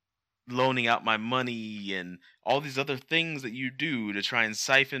loaning out my money and all these other things that you do to try and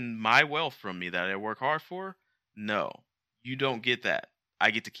siphon my wealth from me that I work hard for. No, you don't get that.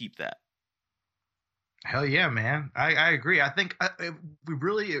 I get to keep that. Hell yeah, man. I agree. I think if we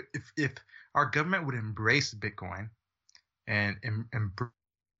really, if our government would embrace Bitcoin and bring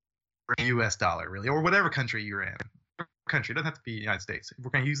the U.S. dollar, really, or whatever country you're in, country, it doesn't have to be the United States. If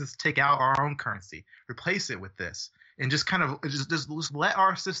we're going to use this to take out our own currency, replace it with this, and just kind of just let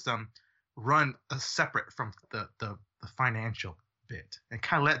our system run separate from the financial bit, and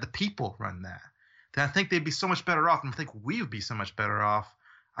kind of let the people run that, then I think they'd be so much better off, and I think we would be so much better off.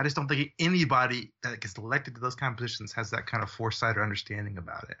 I just don't think anybody that gets elected to those kind of positions has that kind of foresight or understanding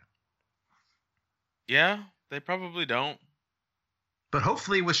about it. Yeah, they probably don't. But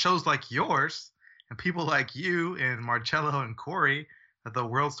hopefully, with shows like yours and people like you and Marcello and Corey, that the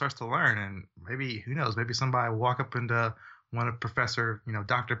world starts to learn. And maybe, who knows, maybe somebody will walk up into one of Professor,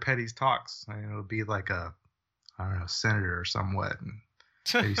 Dr. Petty's talks, and it'll be like a, I don't know, senator or somewhat, and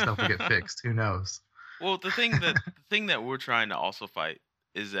maybe stuff will get fixed. Who knows? Well, the thing that we're trying to also fight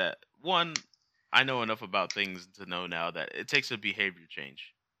is that, one, I know enough about things to know now that it takes a behavior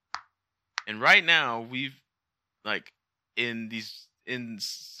change. And right now we've, like, in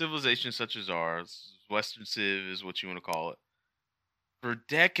civilizations such as ours, Western Civ is what you want to call it. For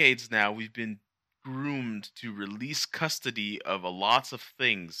decades now, we've been groomed to release custody of a lots of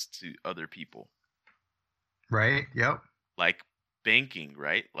things to other people. Right. Yep. Like banking,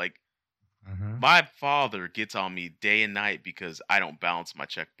 right? Like, Mm-hmm. my father gets on me day and night because I don't balance my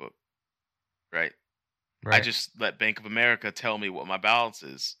checkbook, right? I Right. just let Bank of America tell me what my balance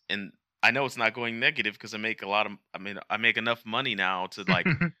is, and I know it's not going negative because I make enough money now to like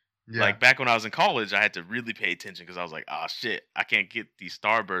Yeah. back when I was in college, I had to really pay attention because I was like, oh shit, I can't get these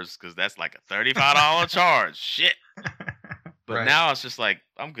Starbursts because that's like a $35 charge, shit. But Right. now it's just like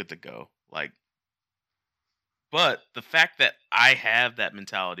I'm good to go, like. But the fact that I have that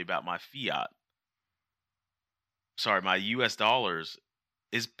mentality about my my US dollars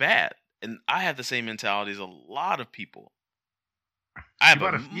is bad. And I have the same mentality as a lot of people. I You have a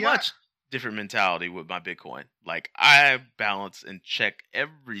bought a fiat? much different mentality with my Bitcoin. Like, I balance and check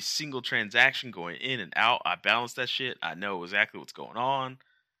every single transaction going in and out. I balance that shit. I know exactly what's going on.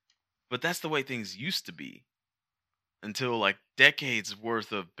 But that's the way things used to be until like decades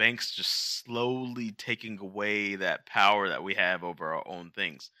worth of banks just slowly taking away that power that we have over our own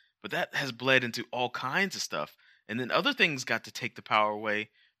things. But that has bled into all kinds of stuff. And then other things got to take the power away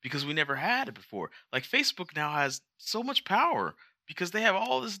because we never had it before. Like, Facebook now has so much power because they have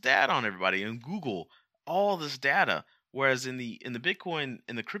all this data on everybody, and Google, all this data. Whereas in the Bitcoin,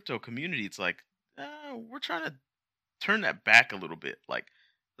 in the crypto community, it's like, we're trying to turn that back a little bit. Like,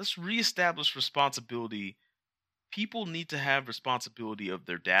 let's reestablish responsibility. People need to have responsibility of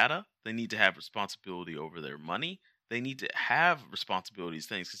their data. They need to have responsibility over their money. They need to have responsibilities,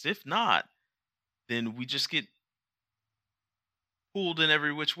 things. Because if not, then we just get pulled in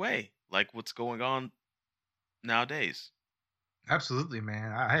every which way, like what's going on nowadays. Absolutely,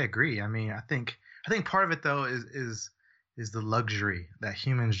 man. I agree. I mean, I think part of it though is the luxury that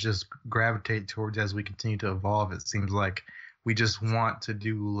humans just gravitate towards as we continue to evolve. It seems like we just want to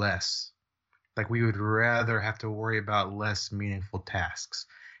do less. Like, we would rather have to worry about less meaningful tasks.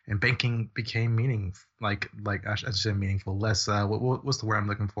 And banking became I should say meaningful, less what's the word I'm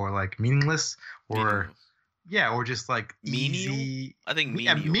looking for? Like, meaningless, or Meaningless. yeah, or just like Menial? easy. I think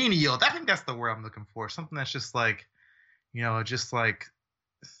Yeah, menial. menial. I think that's the word I'm looking for. Something that's just like, just like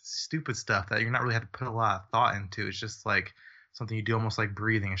stupid stuff that you're not really have to put a lot of thought into. It's just like something you do almost like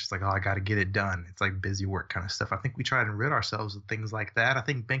breathing. It's just like, oh, I got to get it done. It's like busy work kind of stuff. I think we try to rid ourselves of things like that. I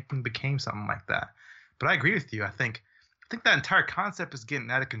think banking became something like that. But I agree with you. I think that entire concept is getting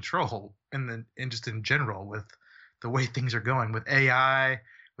out of control just in general, with the way things are going with AI,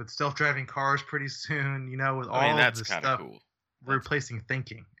 with self-driving cars pretty soon, with I mean, all of that's this kind of stuff cool. replacing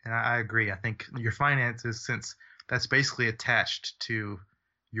thinking. And I agree. I think your finances, since that's basically attached to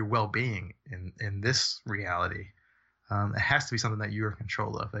your well-being in this reality, it has to be something that you're in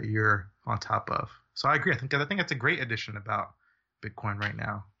control of, that you're on top of. So I agree. I think that's a great addition about Bitcoin right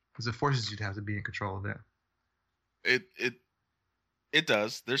now, because it forces you to have to be in control of it. It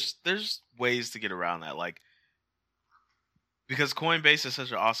does. There's ways to get around that, like, because Coinbase is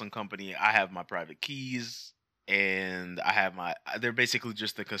such an awesome company. I have my private keys, and they're basically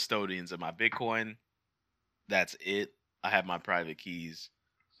just the custodians of my Bitcoin. That's it. I have my private keys.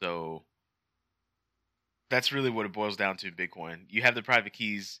 So that's really what it boils down to in Bitcoin. You have the private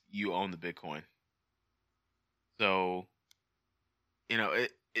keys, you own the Bitcoin. So,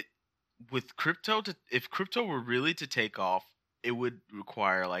 it with crypto to if crypto were really to take off, it would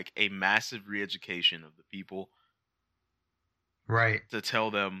require like a massive re-education of the people Right. to tell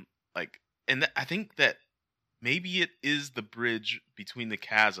them like, and I think that maybe it is the bridge between the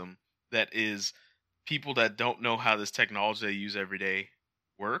chasm that is people that don't know how this technology they use every day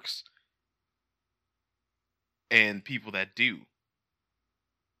works and people that do.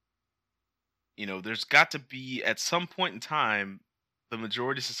 There's got to be at some point in time the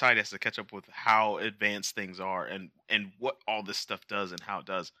majority of society has to catch up with how advanced things are and what all this stuff does and how it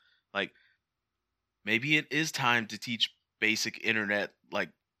does. Like maybe it is time to teach basic internet like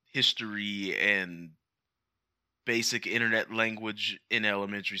history and basic internet language in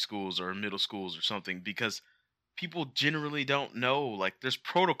elementary schools or middle schools or something because people generally don't know like there's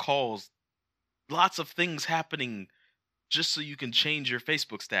protocols, lots of things happening just so you can change your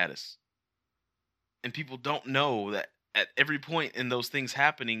Facebook status. And people don't know that at every point in those things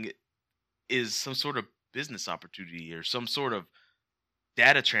happening is some sort of business opportunity or some sort of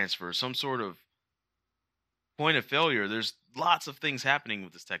data transfer, some sort of point of failure. There's lots of things happening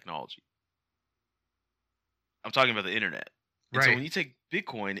with this technology. I'm talking about the internet. And so Right. when you take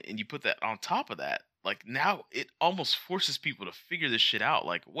Bitcoin and you put that on top of that, like now it almost forces people to figure this shit out.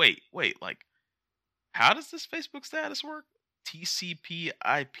 Like, wait, like how does this Facebook status work?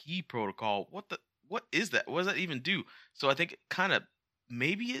 TCP/IP protocol. What is that? What does that even do? So I think it kind of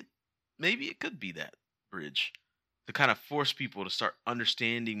maybe it could be that bridge to kind of force people to start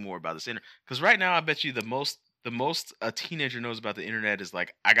understanding more about this internet. Because right now, I bet you the most a teenager knows about the internet is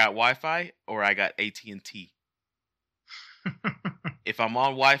like I got Wi-Fi or I got AT&T. If I'm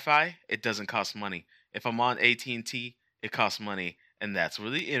on Wi-Fi, it doesn't cost money. If I'm on AT&T, it costs money, and that's where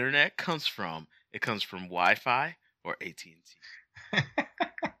the internet comes from. It comes from Wi-Fi or AT&T.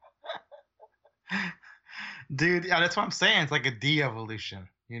 Dude, yeah, that's what I'm saying. It's like a de-evolution.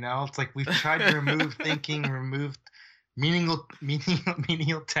 It's like we've tried to remove thinking, remove menial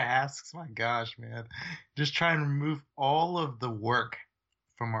tasks. My gosh, man. Just try and remove all of the work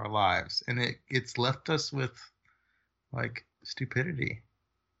from our lives. And it's left us with like stupidity.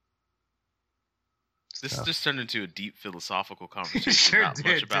 This Stuff. just turned into a deep philosophical conversation, Sure not much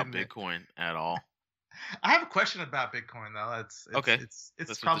did, about didn't it? Bitcoin at all. I have a question about Bitcoin though. Okay, It's that's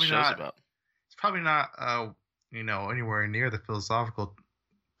what the probably show's not about. anywhere near the philosophical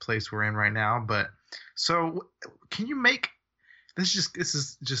place we're in right now, but so can you make this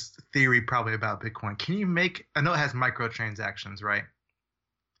is just theory probably about Bitcoin. Can you make I know it has microtransactions, right?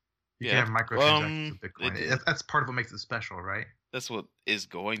 You can Yeah, have microtransactions with it Bitcoin. That's part of what makes it special, right? that's what is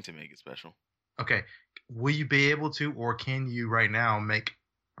going to make it special. Okay. Will you be able to or can you right now make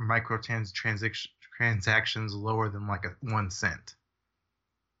transactions lower than like a 1 cent?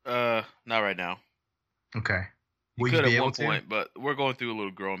 Not right now. Okay. You Will you could at be able one to? point, but we're going through a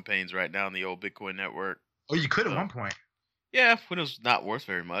little growing pains right now in the old Bitcoin network. Oh, you could at So one point. yeah, when it was not worth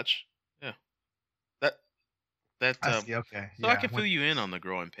very much. Yeah, that that I see. Okay. so I Yeah. can fill you in on the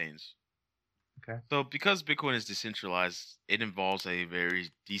growing pains. Okay. So because Bitcoin is decentralized, it involves a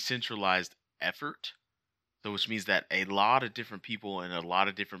very decentralized effort. So which means that a lot of different people in a lot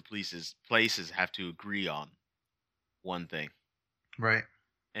of different places have to agree on one thing. Right.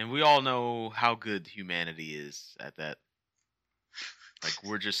 And we all know how good humanity is at that. Like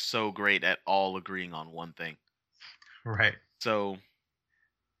we're just so great at all agreeing on one thing. Right. So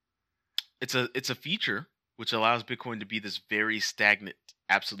it's a feature which allows Bitcoin to be this very stagnant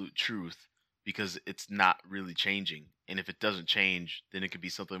absolute truth because it's not really changing. And if it doesn't change, then it could be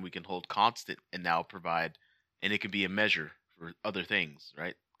something we can hold constant and now provide, and it could be a measure for other things,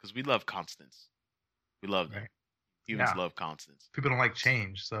 right? Because we love constants. We love them. Right. Humans Yeah. love constants. People don't like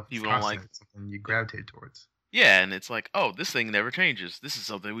change, so if it's People don't like, constant, it's something you gravitate towards. yeah, and it's like, oh, this thing never changes. This is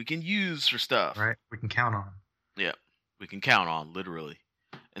something we can use for stuff. Right. We can count on. Yeah, we can count on literally.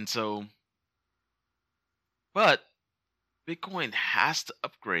 And so, but Bitcoin has to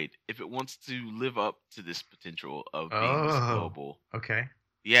upgrade if it wants to live up to this potential of being this Oh. global. Okay.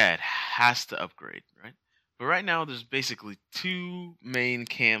 Yeah, it has to upgrade, right? But right now, there's basically two main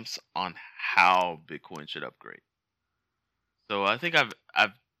camps on how Bitcoin should upgrade. So I think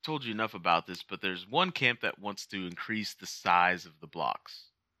I've told you enough about this, but there's one camp that wants to increase the size of the blocks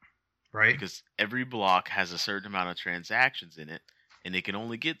Right. because every block has a certain amount of transactions in it, and it can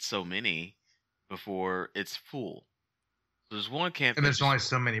only get so many before it's full. So there's one camp And that there's only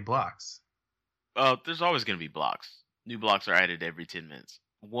so many blocks. there's always going to be blocks. New blocks are added every 10 minutes.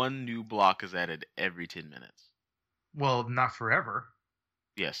 One new block is added every 10 minutes. Well, not forever.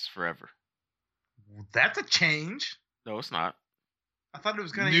 Yes, forever. That's a change. No, it's not. I thought it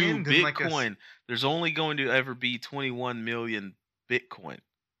was going to New end in like Bitcoin, there's only going to ever be 21 million Bitcoin,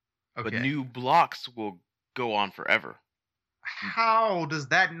 but okay. new blocks will go on forever. How does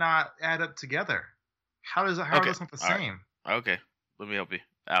that not add up together? How are Okay, those not the all right, same? okay. Let me help you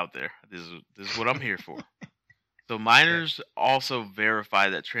out there. This is what I'm here for. So Okay. miners also verify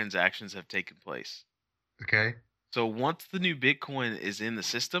that transactions have taken place. Okay. So once the new Bitcoin is in the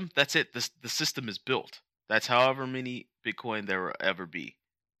system, that's it. The system is built. That's however many Bitcoin there will ever be,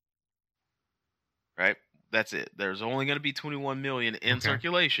 right? That's it. There's only going to be 21 million in Okay.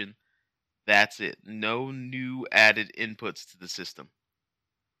 circulation. That's it. No new added inputs to the system.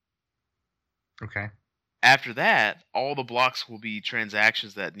 Okay. After that, all the blocks will be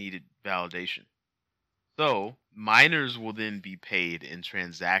transactions that needed validation. So miners will then be paid in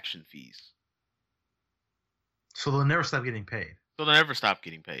transaction fees. So they'll never stop getting paid. So they'll never stop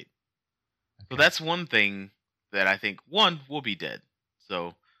getting paid. So Okay. that's one thing that I think one will be dead.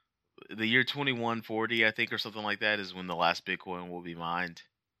 So the year 2140, I think, or something like that, is when the last Bitcoin will be mined.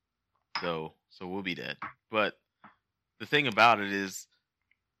 So we'll be dead. But the thing about it is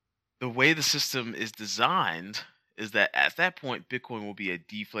the way the system is designed is that at that point Bitcoin will be a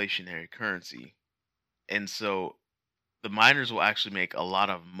deflationary currency. And so the miners will actually make a lot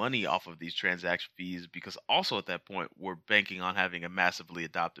of money off of these transaction fees because also at that point we're banking on having a massively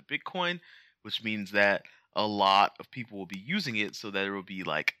adopted Bitcoin, which means that a lot of people will be using it so that there will be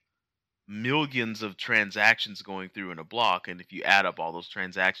like millions of transactions going through in a block, and if you add up all those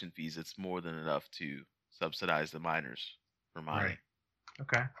transaction fees, it's more than enough to subsidize the miners for Right. mining.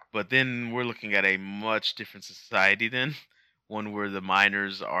 Okay. But then we're looking at a much different society then, one where the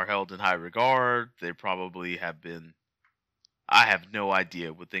miners are held in high regard. They probably have been. I have no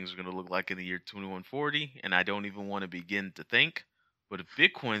idea what things are going to look like in the year 2140, and I don't even want to begin to think. But if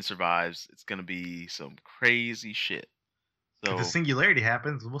Bitcoin survives, it's going to be some crazy shit. If the So singularity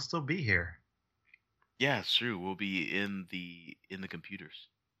happens, we'll still be here. yeah, it's true. We'll be in the computers.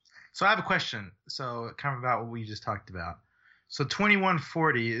 So I have a question. So kind of about what we just talked about. So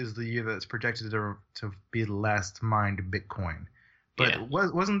 2140 is the year that's projected to be the last mined Bitcoin. But Yeah.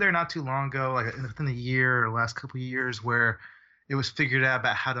 wasn't there not too long ago, like within a year or last couple of years, where it was figured out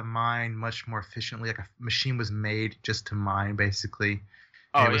about how to mine much more efficiently? Like a machine was made just to mine, basically,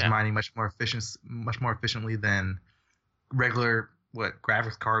 and Oh it was yeah. mining much more efficiently than regular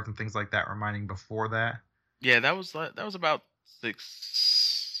graphics cards and things like that were mining before that. Yeah, that was about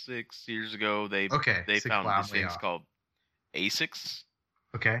 6 years ago. They Okay, they six. found Wow, these I'm way things off. called ASICs,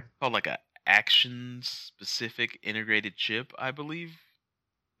 Okay. called like a action specific integrated chip, I believe.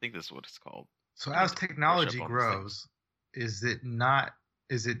 I think that's what it's called. So I need as to brush up technology on these things. grows, is it not?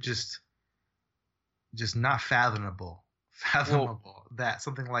 Is it just not fathomable? Well, Fathomable that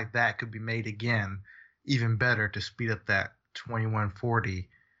something like that could be made again, even better to speed up that 2140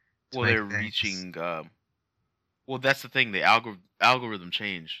 to they're make things. reaching. Well, that's the thing. The algorithm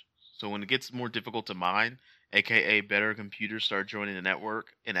change. So when it gets more difficult to mine, aka better computers start joining the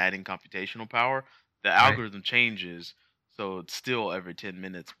network and adding computational power, the Right. algorithm changes. So it's still every 10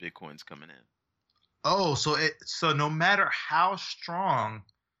 minutes Bitcoin's coming in. Oh, so no matter how strong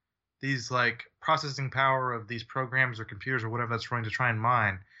these like processing power of these programs or computers or whatever that's running to try and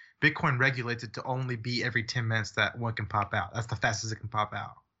mine, Bitcoin regulates it to only be every 10 minutes that one can pop out. That's the fastest it can pop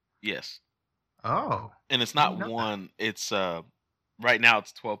out. Yes. Oh, And it's I not didn't know that. one, it's right now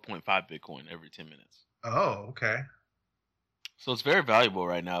it's 12.5 Bitcoin every 10 minutes. Oh, okay. So it's very valuable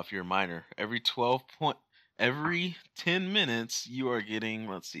right now if you're a miner. Every 10 minutes you are getting,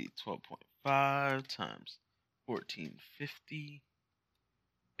 let's see, 12.5 times 1450.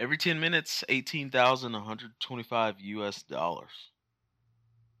 Every 10 minutes, 18,125 US dollars.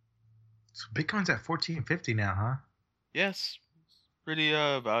 So Bitcoin's at 1450 now, huh? Yes, pretty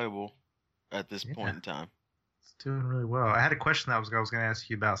valuable at this Yeah, point in time. it's doing really well. I had a question that I was going to ask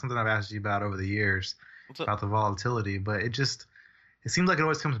you about, something I've asked you about over the years What's up? about the volatility, but it seems like it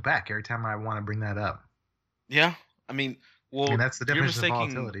always comes back every time I want to bring that up. Yeah, I mean, I mean, well, that's the you're definition of mistaking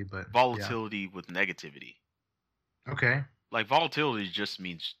volatility, but yeah. volatility with negativity. Okay. Like volatility just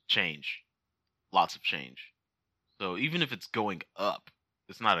means change, lots of change. So even if it's going up,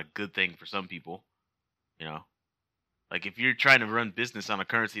 it's not a good thing for some people, you know. Like if you're trying to run business on a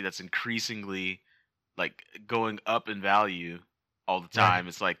currency that's increasingly like going up in value all the Right. time,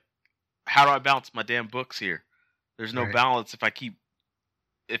 it's like how do I balance my damn books here? There's no Right. balance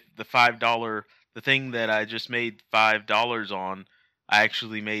if the $5 the thing that I just made $5 on, I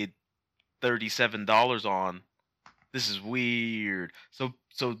actually made $37 on. This is weird. So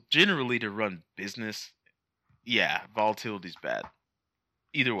generally to run business, yeah, volatility's bad.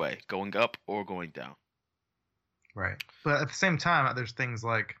 Either way, going up or going down. Right. But at the same time, there's things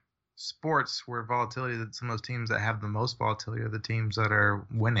like sports where volatility, that some of those teams that have the most volatility are the teams that are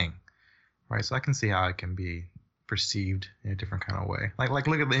winning. Right. So I can see how it can be perceived in a different kind of way. Like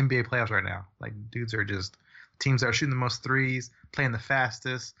look at the NBA playoffs right now. Like dudes are just teams that are shooting the most threes, playing the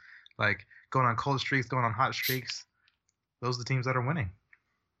fastest, like going on cold streaks, going on hot streaks. Those are the teams that are winning.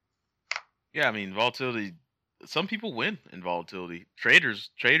 Yeah, I mean volatility. Some people win in volatility. Traders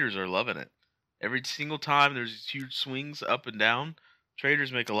are loving it. Every single time there's these huge swings up and down,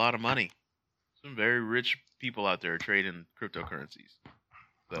 traders make a lot of money. Some very rich people out there trading cryptocurrencies.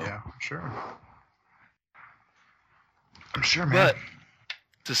 So, Yeah, sure. I'm sure, man. but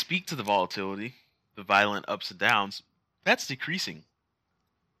to speak to the volatility, the violent ups and downs, that's decreasing.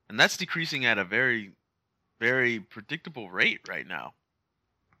 And that's decreasing at a very, very predictable rate right now.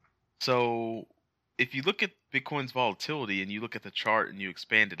 So if you look at Bitcoin's volatility and you look at the chart and you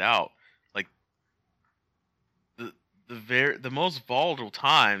expand it out, like the most volatile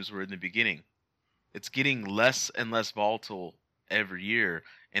times were in the beginning. It's getting less and less volatile every year.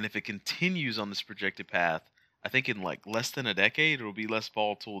 And if it continues on this projected path, I think in like less than a decade, it'll be less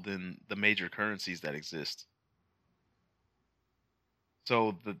volatile than the major currencies that exist.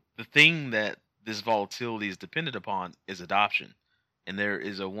 So the thing that this volatility is dependent upon is adoption. And there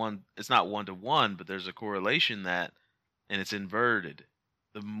is it's not one to one, but there's a correlation that, and it's inverted.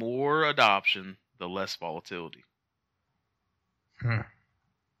 The more adoption, the less volatility. Hmm.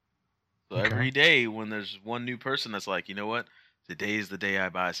 So Okay. every day when there's one new person that's like, you know what, today is the day I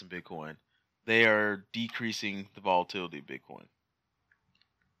buy some Bitcoin, they are decreasing the volatility of Bitcoin.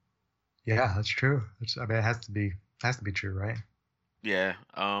 Yeah, that's true. I mean, it has to be true, right? Yeah,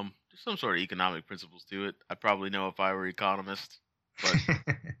 there's some sort of economic principles to it. I'd probably know if I were an economist, but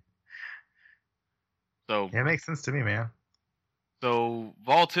so Yeah, it makes sense to me, man. so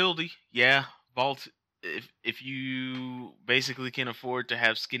volatility, yeah, if you basically can afford to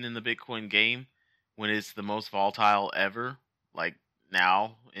have skin in the Bitcoin game when it's the most volatile ever, like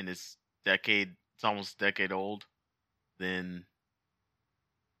now in its decade, it's almost a decade old, then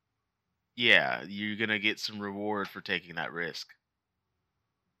yeah, you're gonna get some reward for taking that risk.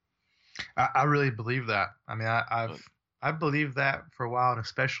 I really believe that. I mean, But I've believed that for a while, and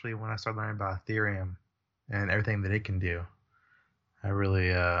especially when I started learning about Ethereum and everything that it can do. I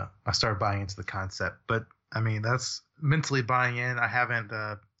really I started buying into the concept. But I mean, that's mentally buying in. I haven't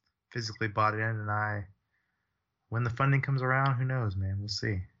physically bought it in, and when the funding comes around, who knows, man? We'll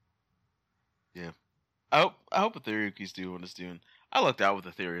see. yeah, I hope Ethereum keeps doing what it's doing. I lucked out with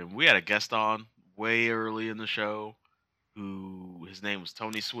Ethereum. We had a guest on way early in the show, who his name was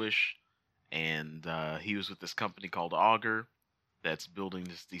Tony Swish, and he was with this company called Augur that's building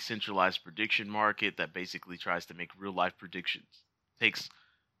this decentralized prediction market that basically tries to make real life predictions. Takes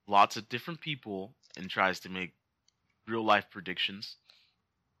lots of different people and tries to make real life predictions.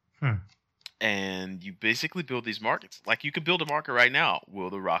 Hmm. And you basically build these markets. Like you could build a market right now. Will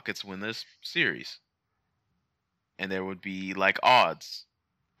the Rockets win this series? And there would be like odds.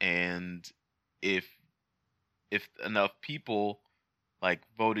 And if enough people like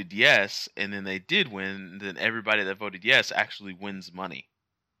voted yes and then they did win, then everybody that voted yes actually wins money.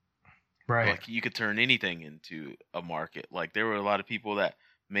 Right. Like you could turn anything into a market. Like there were a lot of people that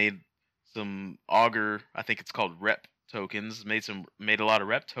made some Augur, I think it's called rep tokens, made a lot of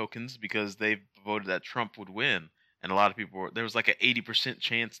rep tokens because they voted that Trump would win. And a lot of people there was like an 80%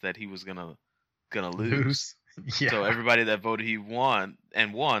 chance that he was gonna lose. Lose. Yeah. So everybody that voted he won,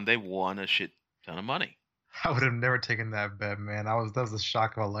 they won a shit ton of money. I would have never taken that bet, man. That was a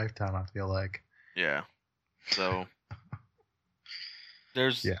shock of a lifetime, I feel like. Yeah. So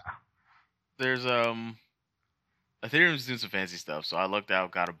there's Yeah. Ethereum's doing some fancy stuff, so I looked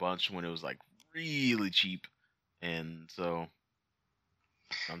out, got a bunch when it was like really cheap, and so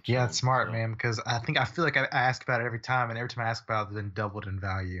I'm Yeah, chilling. it's smart, So man, because I feel like I ask about it every time, and every time I ask about it, then doubled in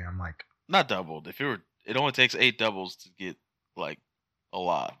value. I'm like, not doubled. It only takes 8 doubles to get like a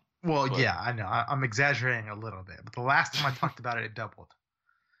lot. well, But yeah, I know. I'm exaggerating a little bit, but the last time I talked about it, it doubled.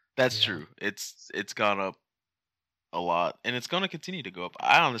 that's Yeah. true. It's gone up a lot, and it's going to continue to go up.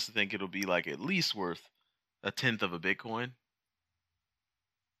 I honestly think it'll be like at least worth a tenth of a Bitcoin.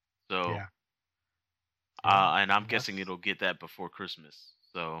 So, Yeah. Yeah. and I'm That's guessing it'll get that before Christmas.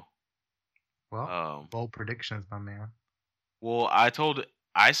 So, well, bold predictions, my man. well,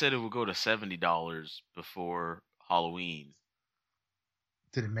 I said it would go to $70 before Halloween.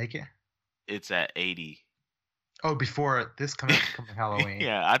 Did it make it? It's at 80. Oh, before this coming Halloween.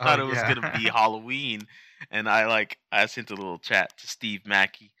 Yeah, I Oh thought it was yeah. gonna be Halloween, and I sent a little chat to Steve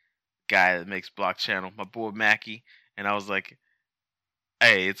Mackey, guy that makes Block Channel, my boy Mackey, and I was like,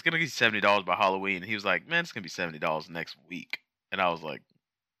 hey, it's gonna be $70 by Halloween. And he was like, man, it's gonna be $70 next week. And I was like,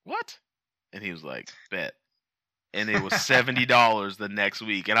 what? And he was like, bet. And it was $70 the next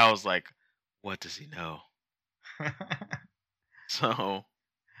week. And I was like, what does he know? So,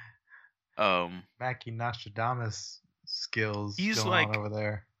 Mackie Nostradamus skills he's going like, on over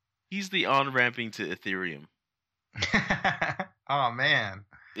there. he's the on-ramping to Ethereum. Oh man.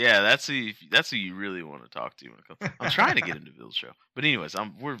 Yeah, that's who you really want to talk to when it comes. I'm trying to get him to Bill's show, but anyways,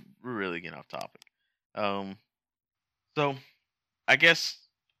 we're really getting off topic. So I guess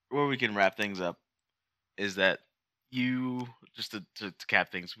where we can wrap things up is that you just to cap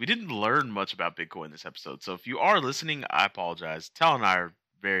things. We didn't learn much about Bitcoin this episode, so if you are listening, I apologize. Tal and I are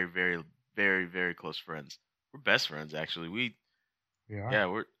very, very, very, very close friends. We're best friends, actually. We are. Yeah,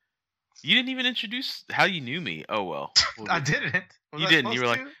 we're. You didn't even introduce how you knew me. Oh well. I didn't. You didn't. You were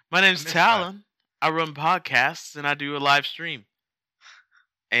like, my name's Talon. I run podcasts and I do a live stream.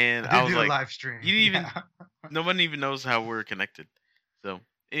 And I was like, live stream. You didn't even. No one even knows how we're connected. So,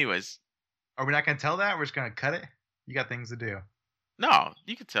 anyways, are we not gonna tell that? We're just gonna cut it. You got things to do. No,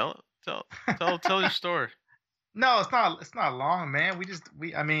 you can tell it. Tell your story. No, it's not. It's not long, man.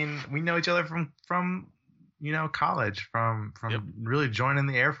 I mean, we know each other from college, from Yep. really joining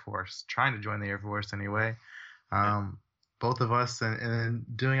the Air Force, trying to join the Air Force anyway. Both of us and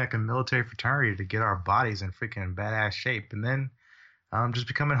doing like a military fraternity to get our bodies in freaking badass shape, and then just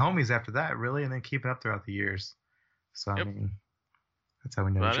becoming homies after that, really, and then keeping up throughout the years. So Yep. I mean, that's how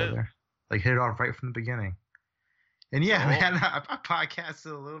we know About each it. other. Like hit it off right from the beginning. And yeah, Oh. man, I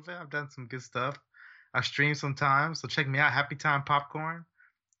podcasted a little bit. I've done some good stuff. I stream sometimes, so check me out. Happy Time Popcorn,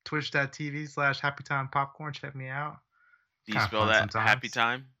 twitch.tv/Happy Time Popcorn. Check me out. Do you Kinda spell fun that sometimes. happy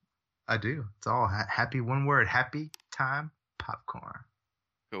time? I do. It's all happy, one word. Happy Time Popcorn.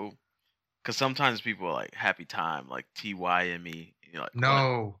 Cool. Because sometimes people are like happy time, like TYME. You're like, what?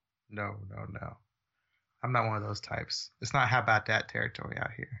 No. I'm not one of those types. It's not how about that territory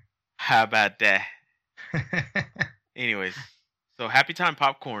out here. How about that? Anyways, so Happy Time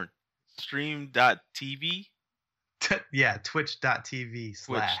Popcorn, stream.tv, Yeah, twitch.tv/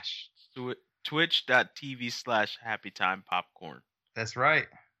 twitch.tv/Happy Time Popcorn. That's right.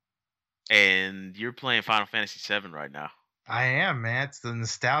 And you're playing Final Fantasy VII right now. I am, man. It's the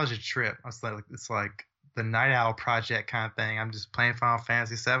nostalgia trip. It's like the Night Owl Project kind of thing. I'm just playing Final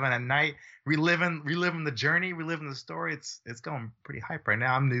Fantasy VII at night, reliving the journey, reliving the story. It's going pretty hype right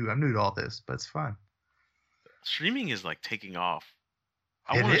now. I'm new to all this, but it's fun. Streaming is like taking off.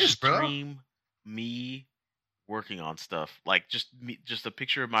 It I want to is, bro. stream me working on stuff, like just a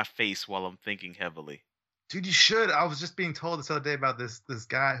picture of my face while I'm thinking heavily. Dude, you should. I was just being told this other day about this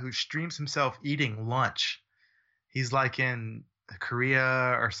guy who streams himself eating lunch. He's like in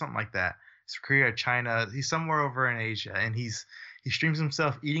Korea or something like that. It's Korea or China. He's somewhere over in Asia, and he streams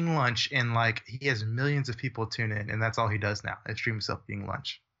himself eating lunch, and like he has millions of people tune in, and that's all he does now. Is stream himself eating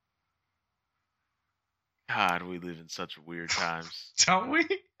lunch. God, we live in such weird times. Don't we?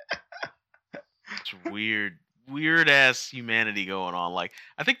 It's weird ass humanity going on. Like,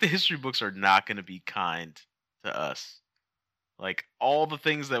 I think the history books are not going to be kind to us. Like, all the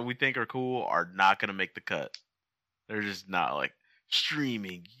things that we think are cool are not going to make the cut. They're just not. Like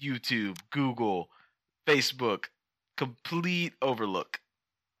streaming, YouTube, Google, Facebook, complete overlook.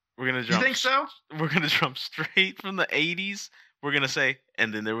 We're gonna jump. You think so? We're gonna jump straight from the 80s. We're gonna say,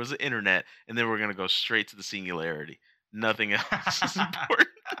 and then there was the internet, and then we're gonna go straight to the singularity. Nothing else is important.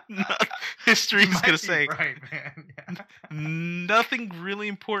 History is gonna say, right, man. Yeah. Nothing really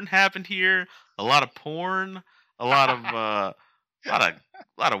important happened here. A lot of porn, a lot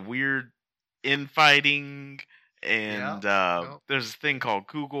of weird infighting, and there's this thing called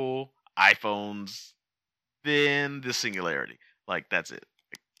Google, iPhones, then the singularity. Like, that's it.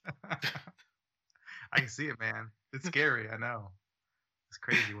 I can see it, man. It's scary. I know. It's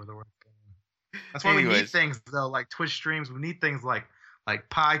crazy where the world's going. That's why we need things though, like Twitch streams. We need things like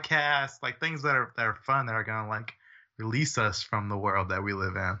podcasts, like things that are fun, that are gonna like release us from the world that we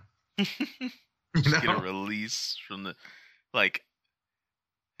live in. Just get a release from the, like,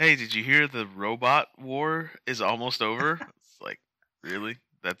 hey, did you hear the robot war is almost over? It's like, really?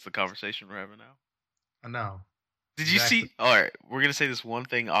 That's the conversation we're having now? I know. Did you see? All right, we're going to say this one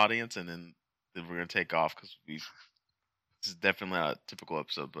thing, audience, and then we're going to take off because this is definitely not a typical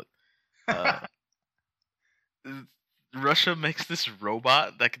episode, but Russia makes this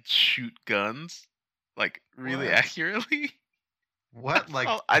robot that can shoot guns, like, really accurately. What?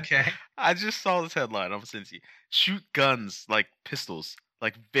 I just saw this headline. I'm going to send it to you. Shoot guns like pistols,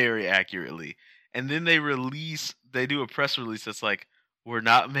 like very accurately. And then they do a press release that's like, we're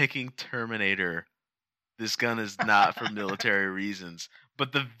not making Terminator. This gun is not for military reasons.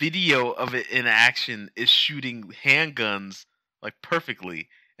 but the video of it in action is shooting handguns like perfectly,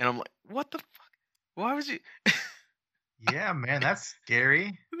 and I'm like, what the fuck? Why would you? Yeah, man, that's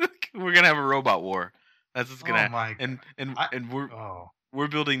scary. We're gonna have a robot war. That's what's gonna Oh happen. my And I, and oh we're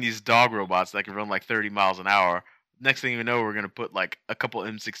building these dog robots that can run like 30 miles an hour. Next thing you know, we're gonna put like a couple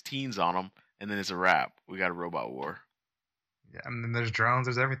M16s on them, and then it's a wrap. We got a robot war. yeah, and then there's drones,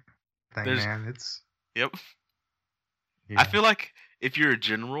 there's everything, There's man. It's Yep. I yeah. feel like if you're a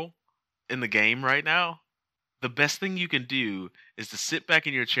general in the game right now, the best thing you can do is to sit back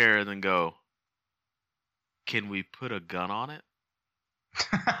in your chair and then go, "Can we put a gun on it?"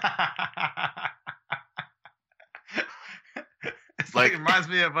 It's Like, like it reminds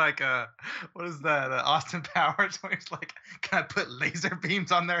me of like what is that Austin Powers where he's like, can I put laser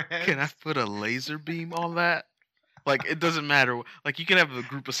beams on their can I heads? put a laser beam on that? Like, it doesn't matter. Like, you can have a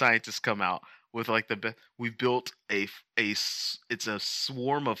group of scientists come out with like we built it's a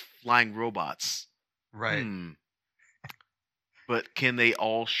swarm of flying robots. Right. But can they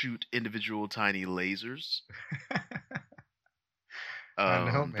all shoot individual tiny lasers?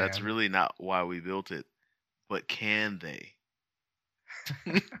 I know, That's man. really not why we built it. But can they?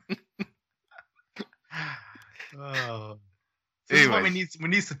 Oh. This is what we Anyways. need. We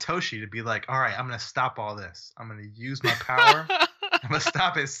need Satoshi to be like, all right, I'm gonna stop all this. I'm gonna use my power. I'm gonna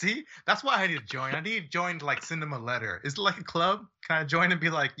stop it. See, that's why I need to join. I need to join to like send him a letter. Is it like a club? Can I join and be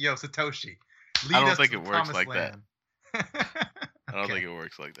like, yo, Satoshi, lead I don't us think to it the works promised like that. land. I don't Okay. think it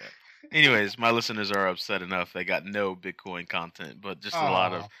works like that. Anyways, my listeners are upset enough. They got no Bitcoin content, but just a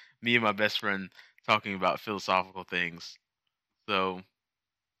lot of Aw. me and my best friend talking about philosophical things. So,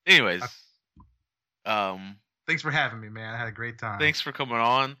 anyways, Thanks for having me, man. I had a great time. thanks for coming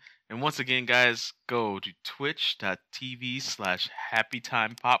on. And once again, guys, go to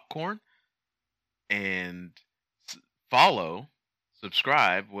twitch.tv/happytimepopcorn and follow,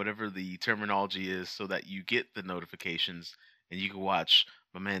 subscribe, whatever the terminology is, so that you get the notifications and you can watch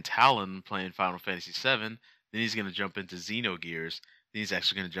my man Talon playing Final Fantasy VII. Then he's going to jump into Xenogears. Then he's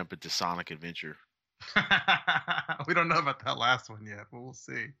actually going to jump into Sonic Adventure. We don't know about that last one yet, but we'll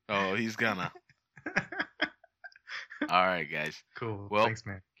see. Oh, he's gonna. All right, guys. Cool. Well, Thanks,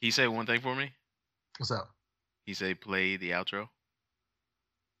 man. Can you say one thing for me? What's up? Can you say play the outro?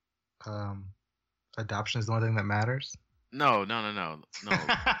 Adoption is the only thing that matters. No.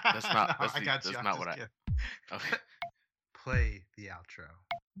 That's not. That's I got you. That's I'm not just what I. kidding. Okay. Play the outro.